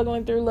is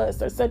struggling through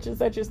lust, or such and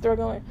such is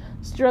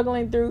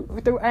struggling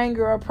through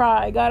anger or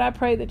pride. God, I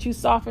pray that you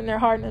soften their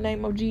heart in the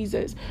name of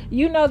Jesus.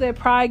 You know that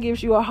pride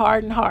gives you a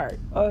hardened heart.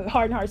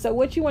 So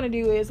what you want to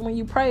do is, when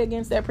you pray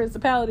against that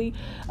principality,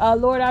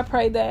 Lord, I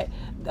pray that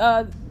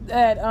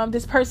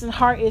this person's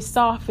heart is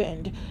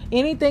softened.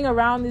 Anything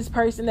around this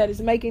person that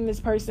is making this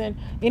person,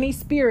 any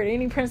spirit,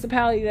 any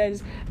principality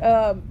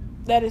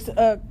that is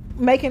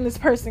making this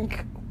person,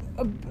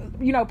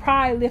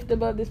 pride lift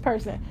above this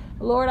person,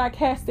 Lord, I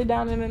cast it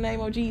down in the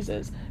name of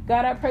Jesus.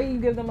 God, I pray you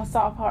give them a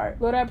soft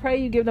heart. Lord, I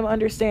pray you give them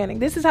understanding.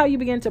 This is how you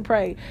begin to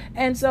pray.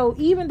 And so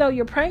even though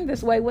you're praying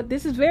this way,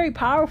 this is very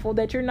powerful,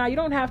 that you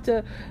don't have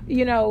to,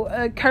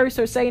 curse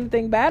or say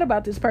anything bad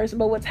about this person.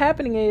 But what's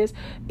happening is,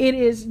 it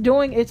is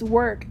doing its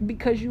work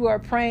because you are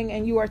praying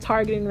and you are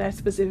targeting that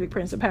specific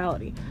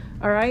principality.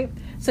 All right.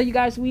 So you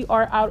guys, we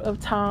are out of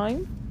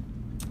time,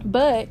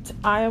 but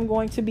I am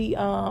going to be,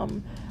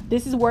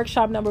 this is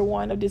workshop number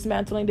 1 of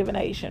dismantling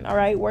divination. All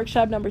right.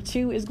 Workshop number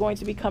 2 is going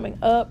to be coming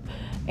up.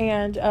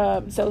 And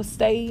so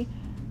stay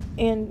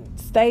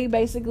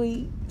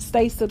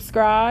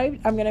subscribed.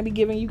 I'm going to be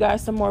giving you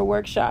guys some more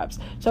workshops.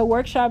 So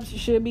workshops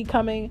should be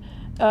coming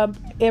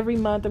every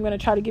month. I'm going to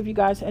try to give you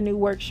guys a new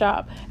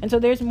workshop. And so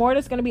there's more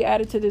that's going to be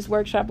added to this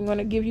workshop. I'm going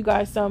to give you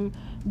guys some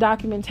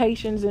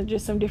documentations and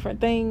just some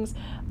different things.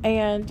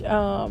 And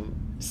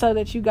so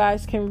that you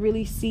guys can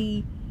really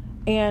see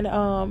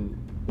and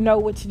know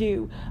what to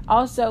do.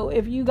 Also,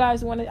 if you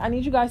guys I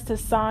need you guys to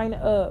sign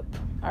up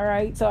All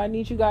right, so I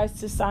need you guys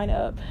to sign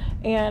up,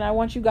 and I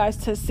want you guys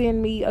to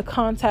send me a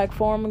contact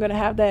form. I'm going to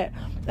have that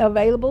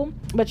available,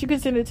 but you can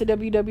send it to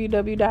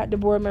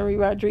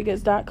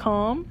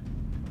www.deborahmarierodriguez.com,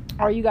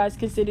 or you guys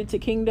can send it to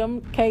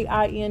Kingdom,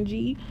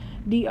 KINGDOM,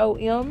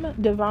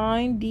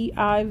 Divine,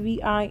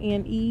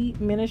 DIVINE,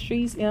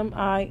 Ministries,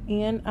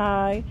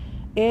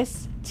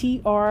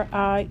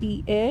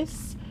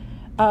 MINISTRIES.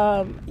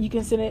 You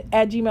can send it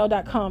at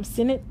gmail.com.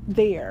 Send it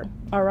there.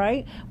 All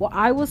right. Well,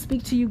 I will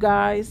speak to you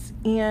guys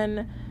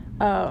in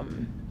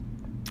the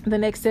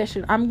next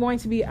session. I'm going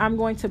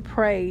to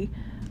pray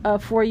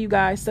for you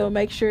guys. So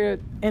make sure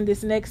in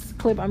this next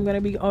clip, I'm going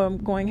to be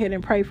going ahead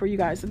and pray for you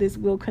guys. So this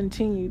will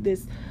continue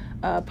this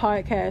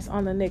podcast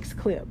on the next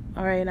clip.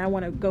 All right. And I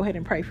want to go ahead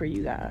and pray for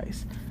you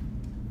guys.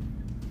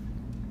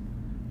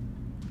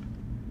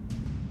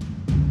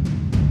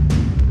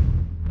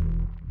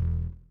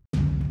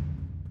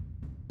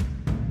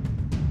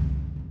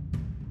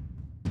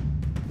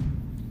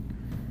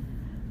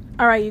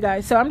 All right, you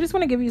guys. So I'm just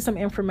going to give you some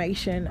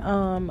information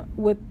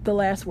with the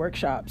last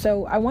workshop.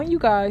 So I want you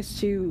guys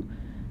to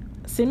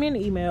send me an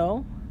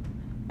email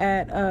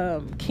at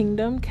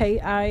Kingdom,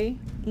 KINDOM,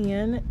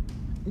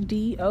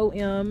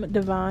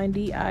 Divine,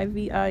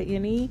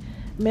 DIVINE,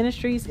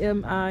 Ministries,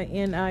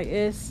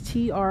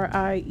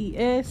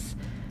 MINISTRIES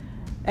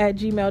at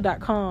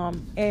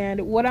gmail.com.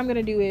 And what I'm going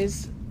to do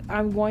is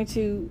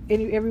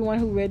everyone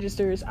who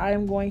registers, I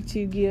am going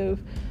to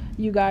give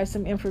you guys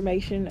some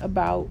information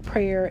about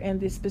prayer and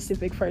this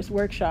specific first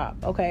workshop.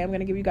 Okay, I'm going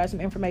to give you guys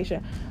some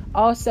information.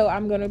 Also,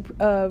 I'm going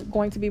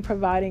to be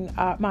providing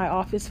my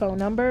office phone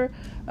number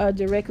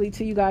directly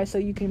to you guys, so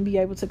you can be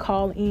able to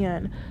call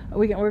in.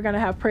 We're going to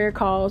have prayer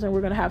calls, and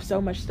we're going to have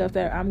so much stuff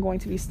that I'm going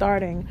to be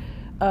starting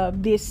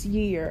this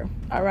year,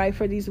 all right,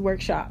 for these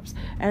workshops.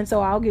 And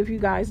so I'll give you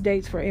guys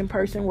dates for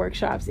in-person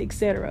workshops,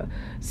 etc.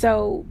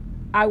 So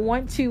I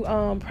want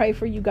to pray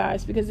for you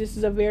guys, because this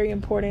is a very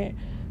important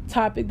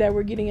topic that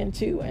we're getting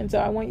into. And so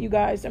I want you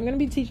guys, I'm going to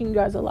be teaching you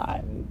guys a lot.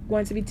 I'm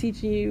going to be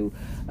teaching you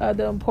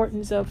the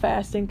importance of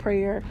fasting,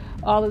 prayer,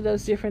 all of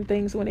those different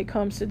things when it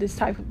comes to this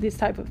type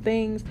of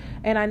things.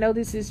 And I know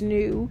this is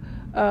new,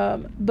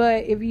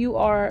 but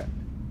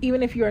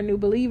even if you're a new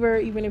believer,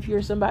 even if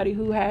you're somebody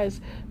who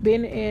has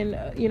been in,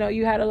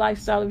 you had a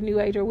lifestyle of New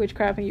Age or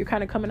witchcraft, and you're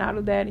kind of coming out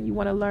of that, and you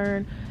want to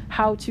learn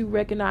how to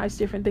recognize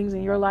different things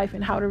in your life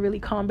and how to really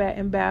combat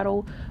and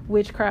battle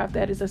witchcraft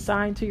that is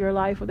assigned to your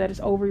life, or that is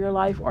over your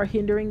life or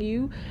hindering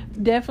you,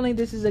 definitely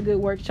this is a good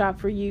workshop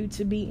for you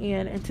to be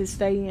in and to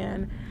stay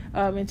in.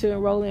 And to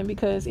enroll in,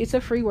 because it's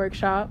a free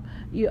workshop.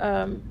 You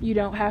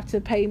don't have to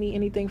pay me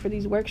anything for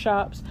these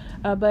workshops,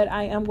 but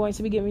I am going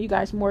to be giving you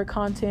guys more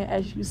content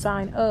as you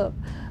sign up.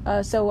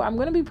 So I'm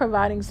going to be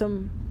providing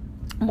some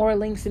more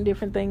links and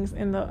different things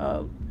in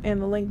the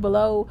link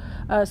below,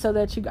 so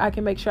that I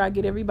can make sure I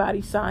get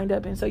everybody signed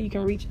up, and so you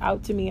can reach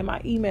out to me in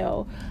my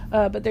email.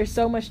 But there's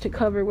so much to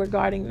cover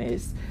regarding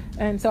this,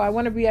 and so I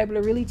want to be able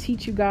to really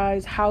teach you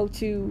guys how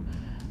to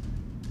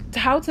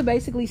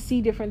basically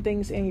see different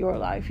things in your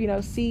life,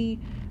 see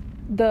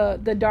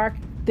the dark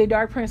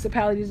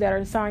principalities that are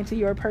assigned to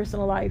your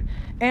personal life,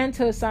 and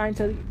to assign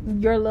to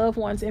your loved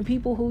ones and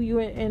people who you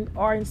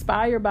are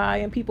inspired by,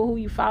 and people who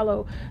you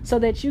follow, so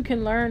that you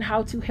can learn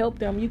how to help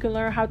them. You can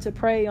learn how to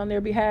pray on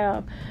their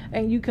behalf,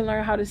 and you can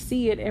learn how to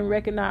see it and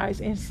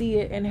recognize and see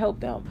it and help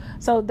them.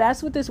 So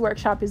that's what this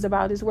workshop is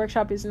about. This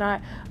workshop is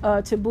not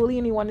to bully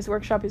anyone. This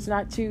workshop is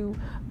not to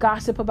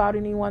gossip about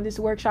anyone. This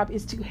workshop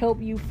is to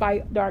help you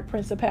fight dark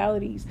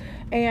principalities.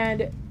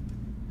 And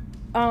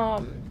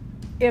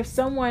if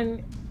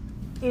someone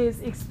is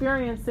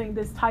experiencing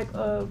these type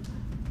of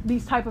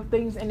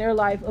things in their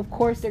life, of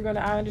course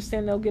I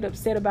understand they'll get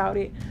upset about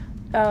it,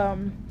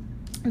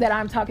 that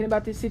I'm talking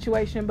about this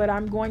situation, but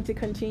I'm going to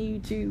continue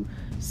to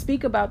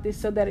speak about this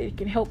so that it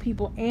can help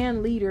people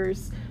and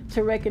leaders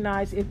to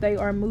recognize if they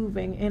are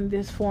moving in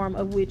this form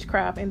of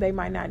witchcraft and they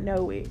might not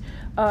know it.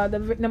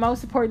 The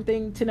most important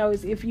thing to know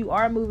is if you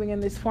are moving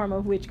in this form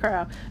of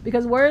witchcraft,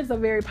 because words are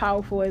very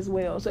powerful as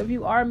well. So if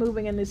you are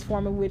moving in this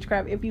form of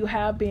witchcraft, if you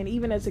have been,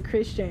 even as a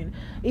Christian,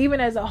 even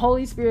as a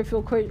Holy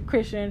Spirit-filled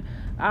Christian,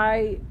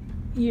 I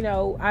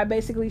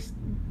encourage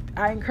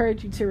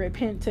you to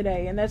repent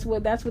today. And that's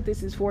what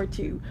this is for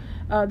too.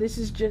 This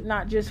is just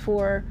not just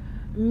for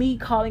me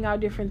calling out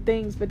different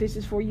things, but this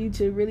is for you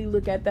to really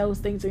look at those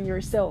things in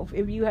yourself.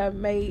 If you have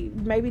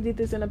maybe did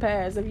this in the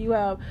past, if you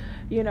have,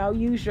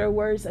 used your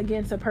words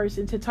against a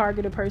person to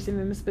target a person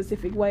in a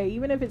specific way,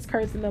 even if it's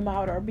cursing them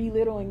out or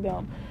belittling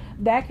them,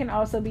 that can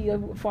also be a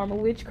form of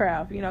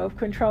witchcraft, of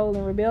control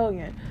and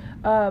rebellion.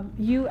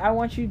 I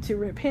want you to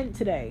repent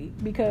today,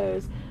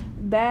 because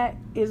that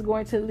is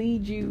going to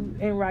lead you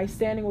in right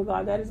standing with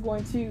God. That is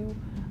going to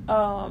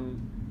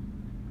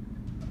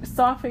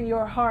soften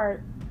your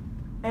heart,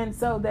 and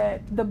so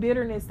that the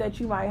bitterness that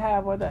you might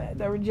have, or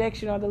the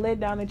rejection or the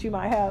letdown that you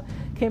might have,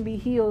 can be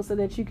healed, so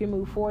that you can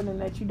move forward,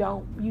 and that you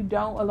don't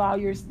allow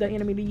the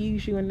enemy to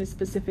use you in this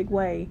specific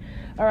way.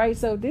 All right,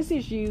 so this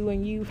is you,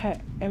 and you've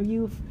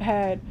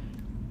had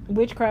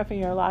witchcraft in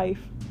your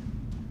life,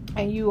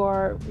 and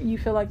you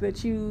feel like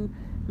that you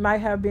might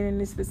have been in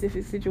this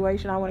specific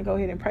situation, I want to go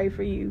ahead and pray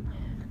for you.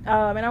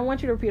 And I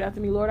want you to repeat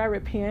after me. Lord, I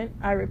repent.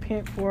 I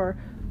repent for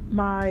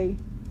my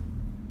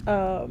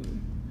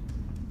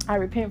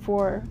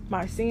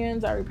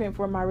sins. I repent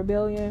for my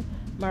rebellion,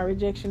 my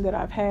rejection that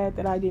I've had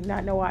that I did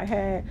not know I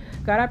had.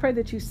 God, I pray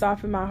that you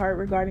soften my heart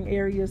regarding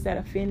areas that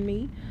offend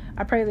me.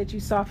 I pray that you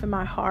soften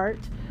my heart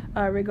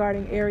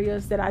regarding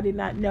areas that I did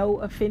not know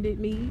offended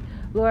me.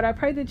 Lord, I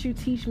pray that you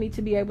teach me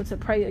to be able to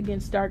pray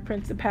against dark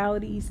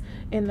principalities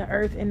in the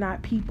earth and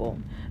not people.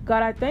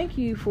 God, I thank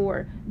you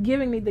for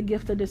giving me the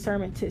gift of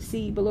discernment to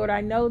see. But Lord,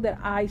 I know that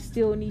I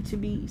still need to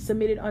be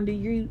submitted under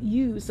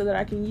you so that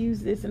I can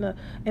use this in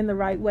the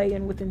right way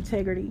and with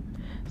integrity.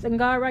 So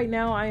God, right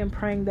now I am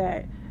praying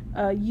that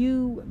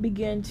you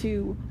begin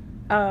to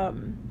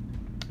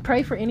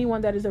pray for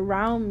anyone that is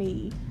around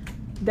me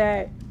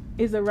that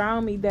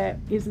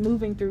is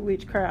moving through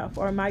witchcraft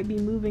or might be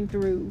moving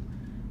through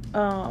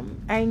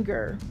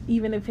anger,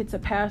 even if it's a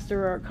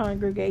pastor or a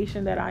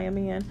congregation that I am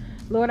in.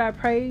 Lord, I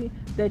pray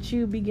that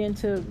you begin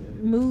to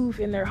move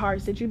in their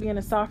hearts, that you begin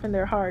to soften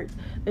their hearts,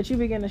 that you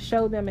begin to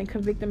show them and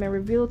convict them and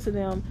reveal to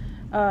them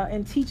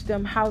and teach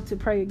them how to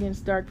pray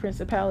against dark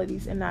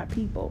principalities and not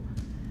people.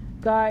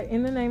 God,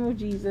 in the name of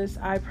Jesus,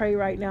 I pray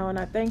right now, and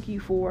I thank you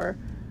for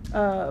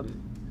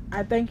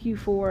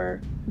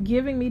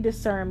giving me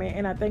discernment,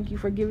 and I thank you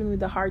for giving me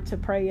the heart to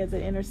pray as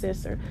an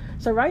intercessor.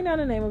 So right now, in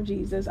the name of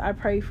Jesus, I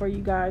pray for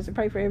you guys. I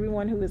pray for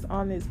everyone who is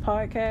on this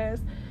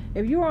podcast.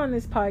 If you are on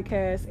this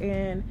podcast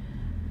and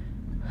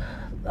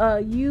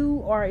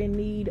you are in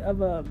need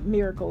of a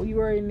miracle, you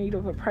are in need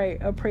of a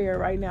prayer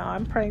right now,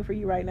 I'm praying for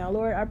you right now.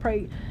 Lord, I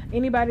pray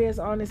anybody that's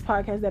on this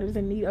podcast that is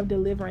in need of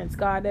deliverance,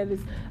 God, that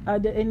is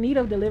in need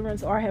of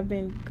deliverance or have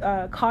been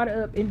caught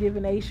up in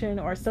divination,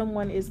 or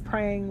someone is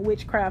praying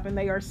witchcraft and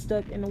they are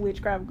stuck in the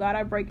witchcraft, God,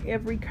 I break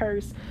every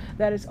curse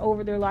that is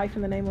over their life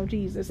in the name of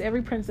Jesus.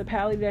 Every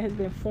principality that has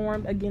been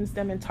formed against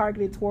them and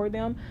targeted toward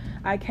them,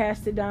 I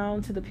cast it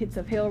down to the pits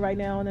of hell right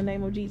now in the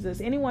name of Jesus.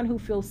 Anyone who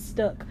feels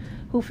stuck,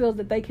 who feels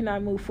that they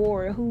cannot move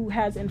forward, who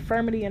has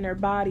infirmity in their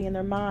body and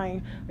their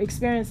mind,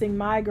 experiencing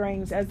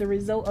migraines as the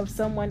result of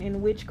someone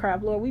in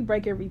witchcraft, Lord, we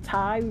break every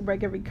tie, we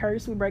break every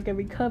curse, we break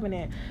every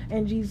covenant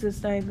in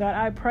Jesus' name. God,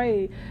 I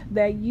pray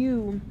that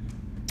you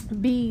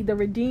be the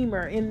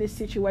redeemer in this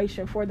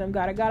situation for them,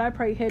 God. God, I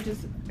pray hedge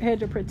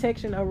of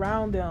protection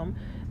around them,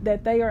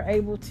 that they are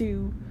able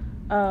to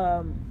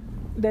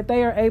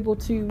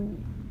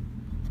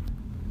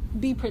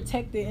be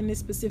protected in this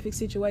specific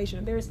situation.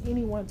 If there's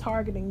anyone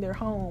targeting their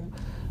home,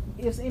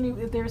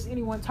 if there's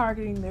anyone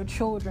targeting their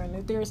children,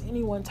 if there's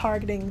anyone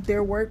targeting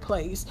their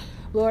workplace,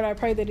 Lord, I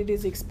pray that it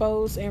is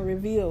exposed and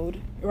revealed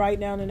right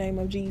now in the name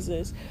of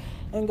Jesus.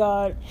 And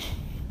God,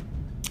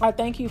 I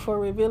thank you for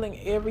revealing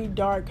every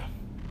dark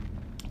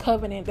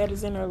covenant that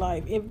is in their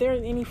life. If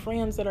there's any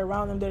friends that are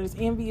around them that is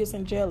envious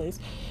and jealous,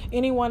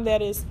 anyone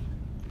that is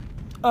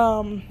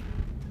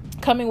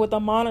coming with a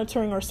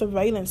monitoring or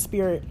surveillance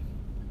spirit,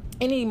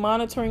 any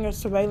monitoring or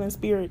surveillance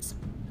spirits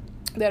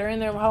that are in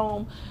their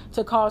home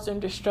to cause them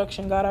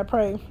destruction, God, I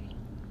pray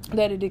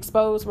that it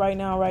exposed right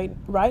now,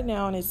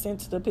 and it's sent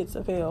to the pits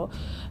of hell.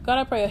 God,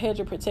 I pray a hedge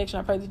of protection.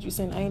 I pray that you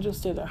send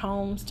angels to their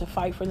homes to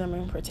fight for them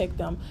and protect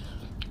them.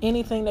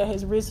 Anything that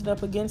has risen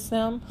up against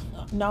them,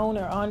 known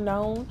or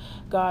unknown,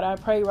 God, I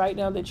pray right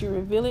now that you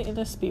reveal it in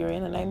the spirit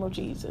in the name of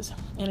Jesus,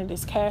 and it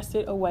is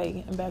casted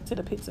away and back to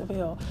the pits of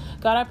hell.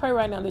 God, I pray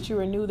right now that you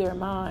renew their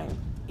mind.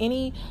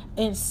 Any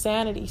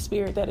insanity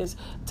spirit that is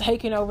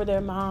taking over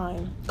their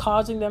mind,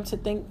 causing them to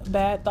think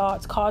bad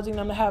thoughts, causing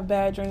them to have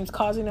bad dreams,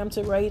 causing them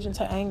to rage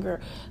into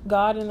anger,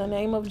 God, in the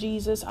name of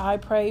Jesus, I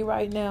pray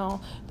right now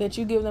that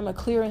you give them a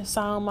clear and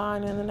sound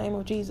mind in the name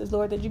of Jesus,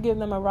 Lord, that you give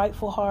them a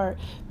rightful heart.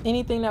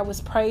 Anything that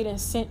was prayed and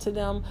sent to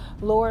them,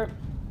 Lord,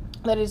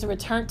 that is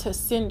returned to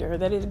sender,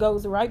 that it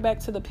goes right back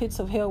to the pits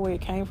of hell where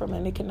it came from,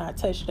 and it cannot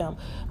touch them.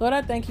 Lord,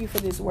 I thank you for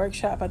this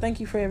workshop. I thank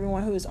you for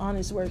everyone who is on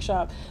this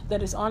workshop, and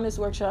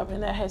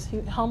that has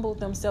humbled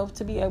themselves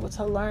to be able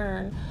to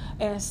learn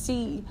and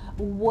see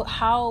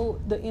how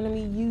the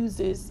enemy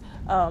uses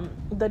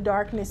the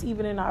darkness,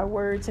 even in our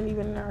words and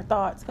even in our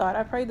thoughts. God,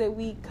 I pray that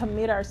we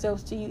commit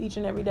ourselves to you each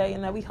and every day,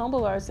 and that we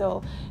humble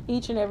ourselves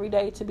each and every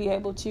day to be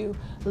able to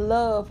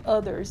love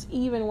others,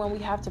 even when we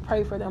have to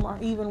pray for them, or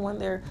even when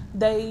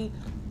they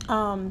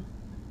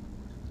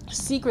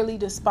secretly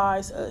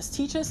despise us.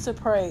 Teach us to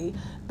pray,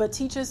 but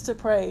teach us to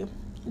pray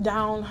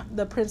down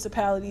the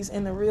principalities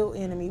and the real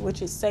enemy,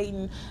 which is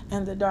Satan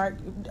and the dark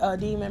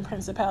demon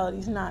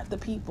principalities, not the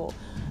people.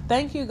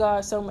 Thank you,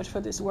 God, so much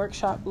for this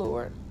workshop,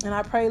 Lord. And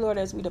I pray, Lord,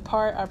 as we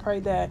depart, I pray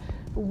that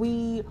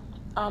we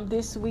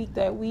this week,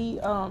 that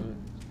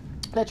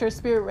your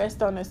spirit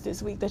rest on us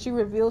this week, that you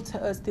reveal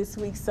to us this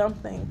week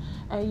something,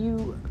 and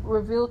you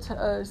reveal to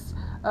us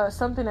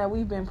something that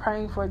we've been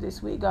praying for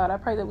this week, God. I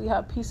pray that we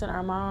have peace in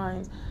our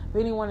minds. If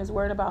anyone is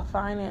worried about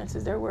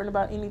finances, they're worried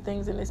about anything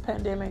in this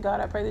pandemic, God,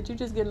 I pray that you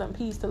just give them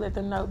peace to let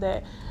them know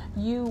that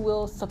you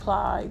will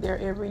supply their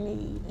every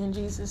need. In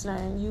Jesus'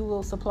 name, you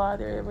will supply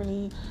their every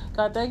need.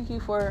 God, thank you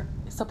for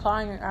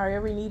supplying our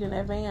every need in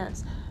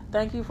advance.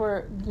 Thank you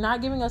for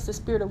not giving us the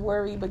spirit of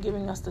worry, but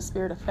giving us the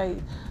spirit of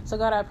faith. So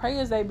God, I pray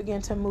as they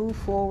begin to move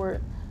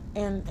forward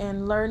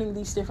and learning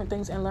these different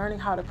things and learning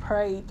how to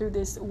pray through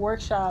this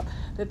workshop,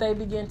 that they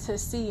begin to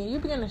see and you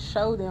begin to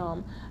show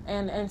them,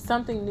 and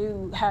something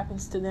new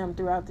happens to them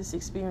throughout this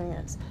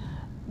experience.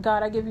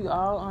 God, I give you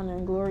all honor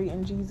and glory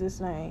in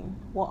Jesus' name.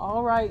 Well,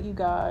 all right, you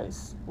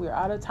guys, we're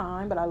out of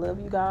time, but I love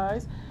you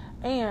guys,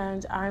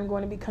 and I'm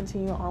going to be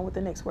continuing on with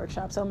the next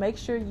workshop. So make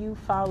sure you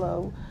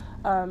follow.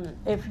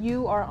 If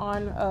you are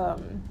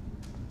on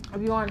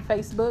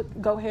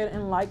Facebook, go ahead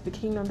and like the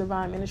Kingdom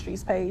Divine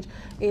Ministries page.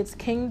 It's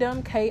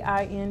Kingdom,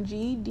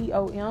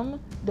 KINGDOM,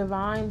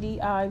 Divine,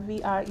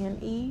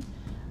 DIVINE,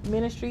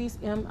 Ministries,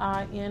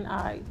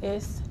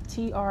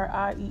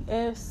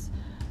 MINISTRIES,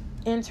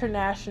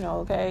 International,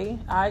 okay?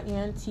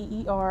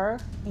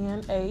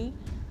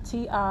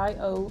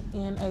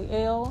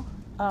 INTERNATIONAL.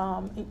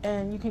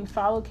 And you can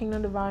follow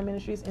Kingdom Divine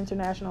Ministries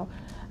International.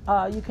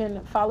 You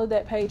can follow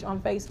that page on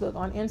Facebook.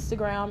 On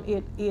Instagram,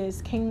 it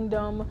is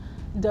Kingdom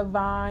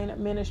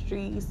Divine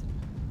Ministries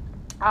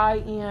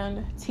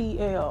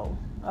INTL.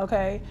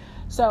 Okay,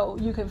 so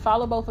you can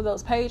follow both of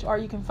those pages, or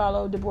you can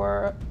follow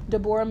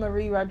Deborah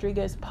Marie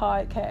Rodriguez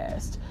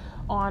podcast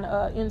on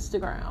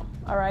Instagram.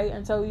 All right,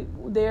 and so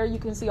there you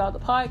can see all the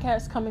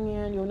podcasts coming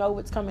in. You'll know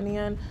what's coming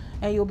in,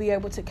 and you'll be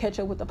able to catch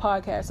up with the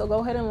podcast. So go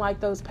ahead and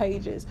like those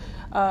pages,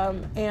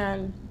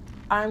 and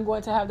I'm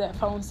going to have that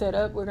phone set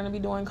up. We're going to be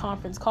doing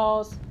conference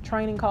calls,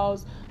 training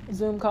calls,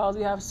 Zoom calls.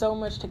 We have so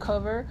much to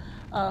cover.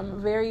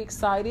 Very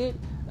excited.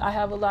 I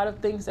have a lot of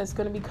things I'm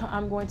going to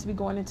be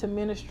going into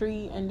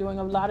ministry and doing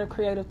a lot of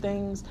creative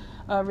things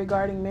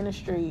regarding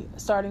ministry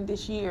starting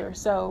this year.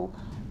 So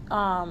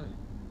I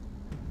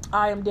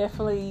am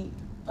definitely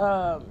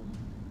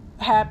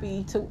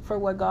happy for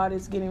what God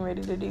is getting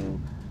ready to do,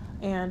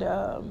 and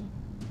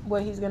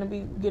what he's going to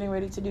be getting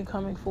ready to do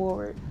coming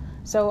forward.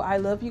 So I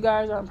love you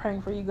guys. I'm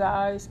praying for you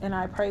guys, and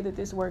I pray that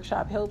this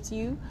workshop helps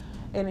you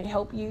and it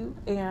helped you.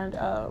 And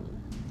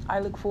I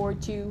look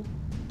forward to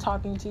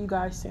talking to you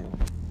guys soon.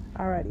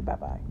 Alrighty,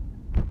 bye-bye.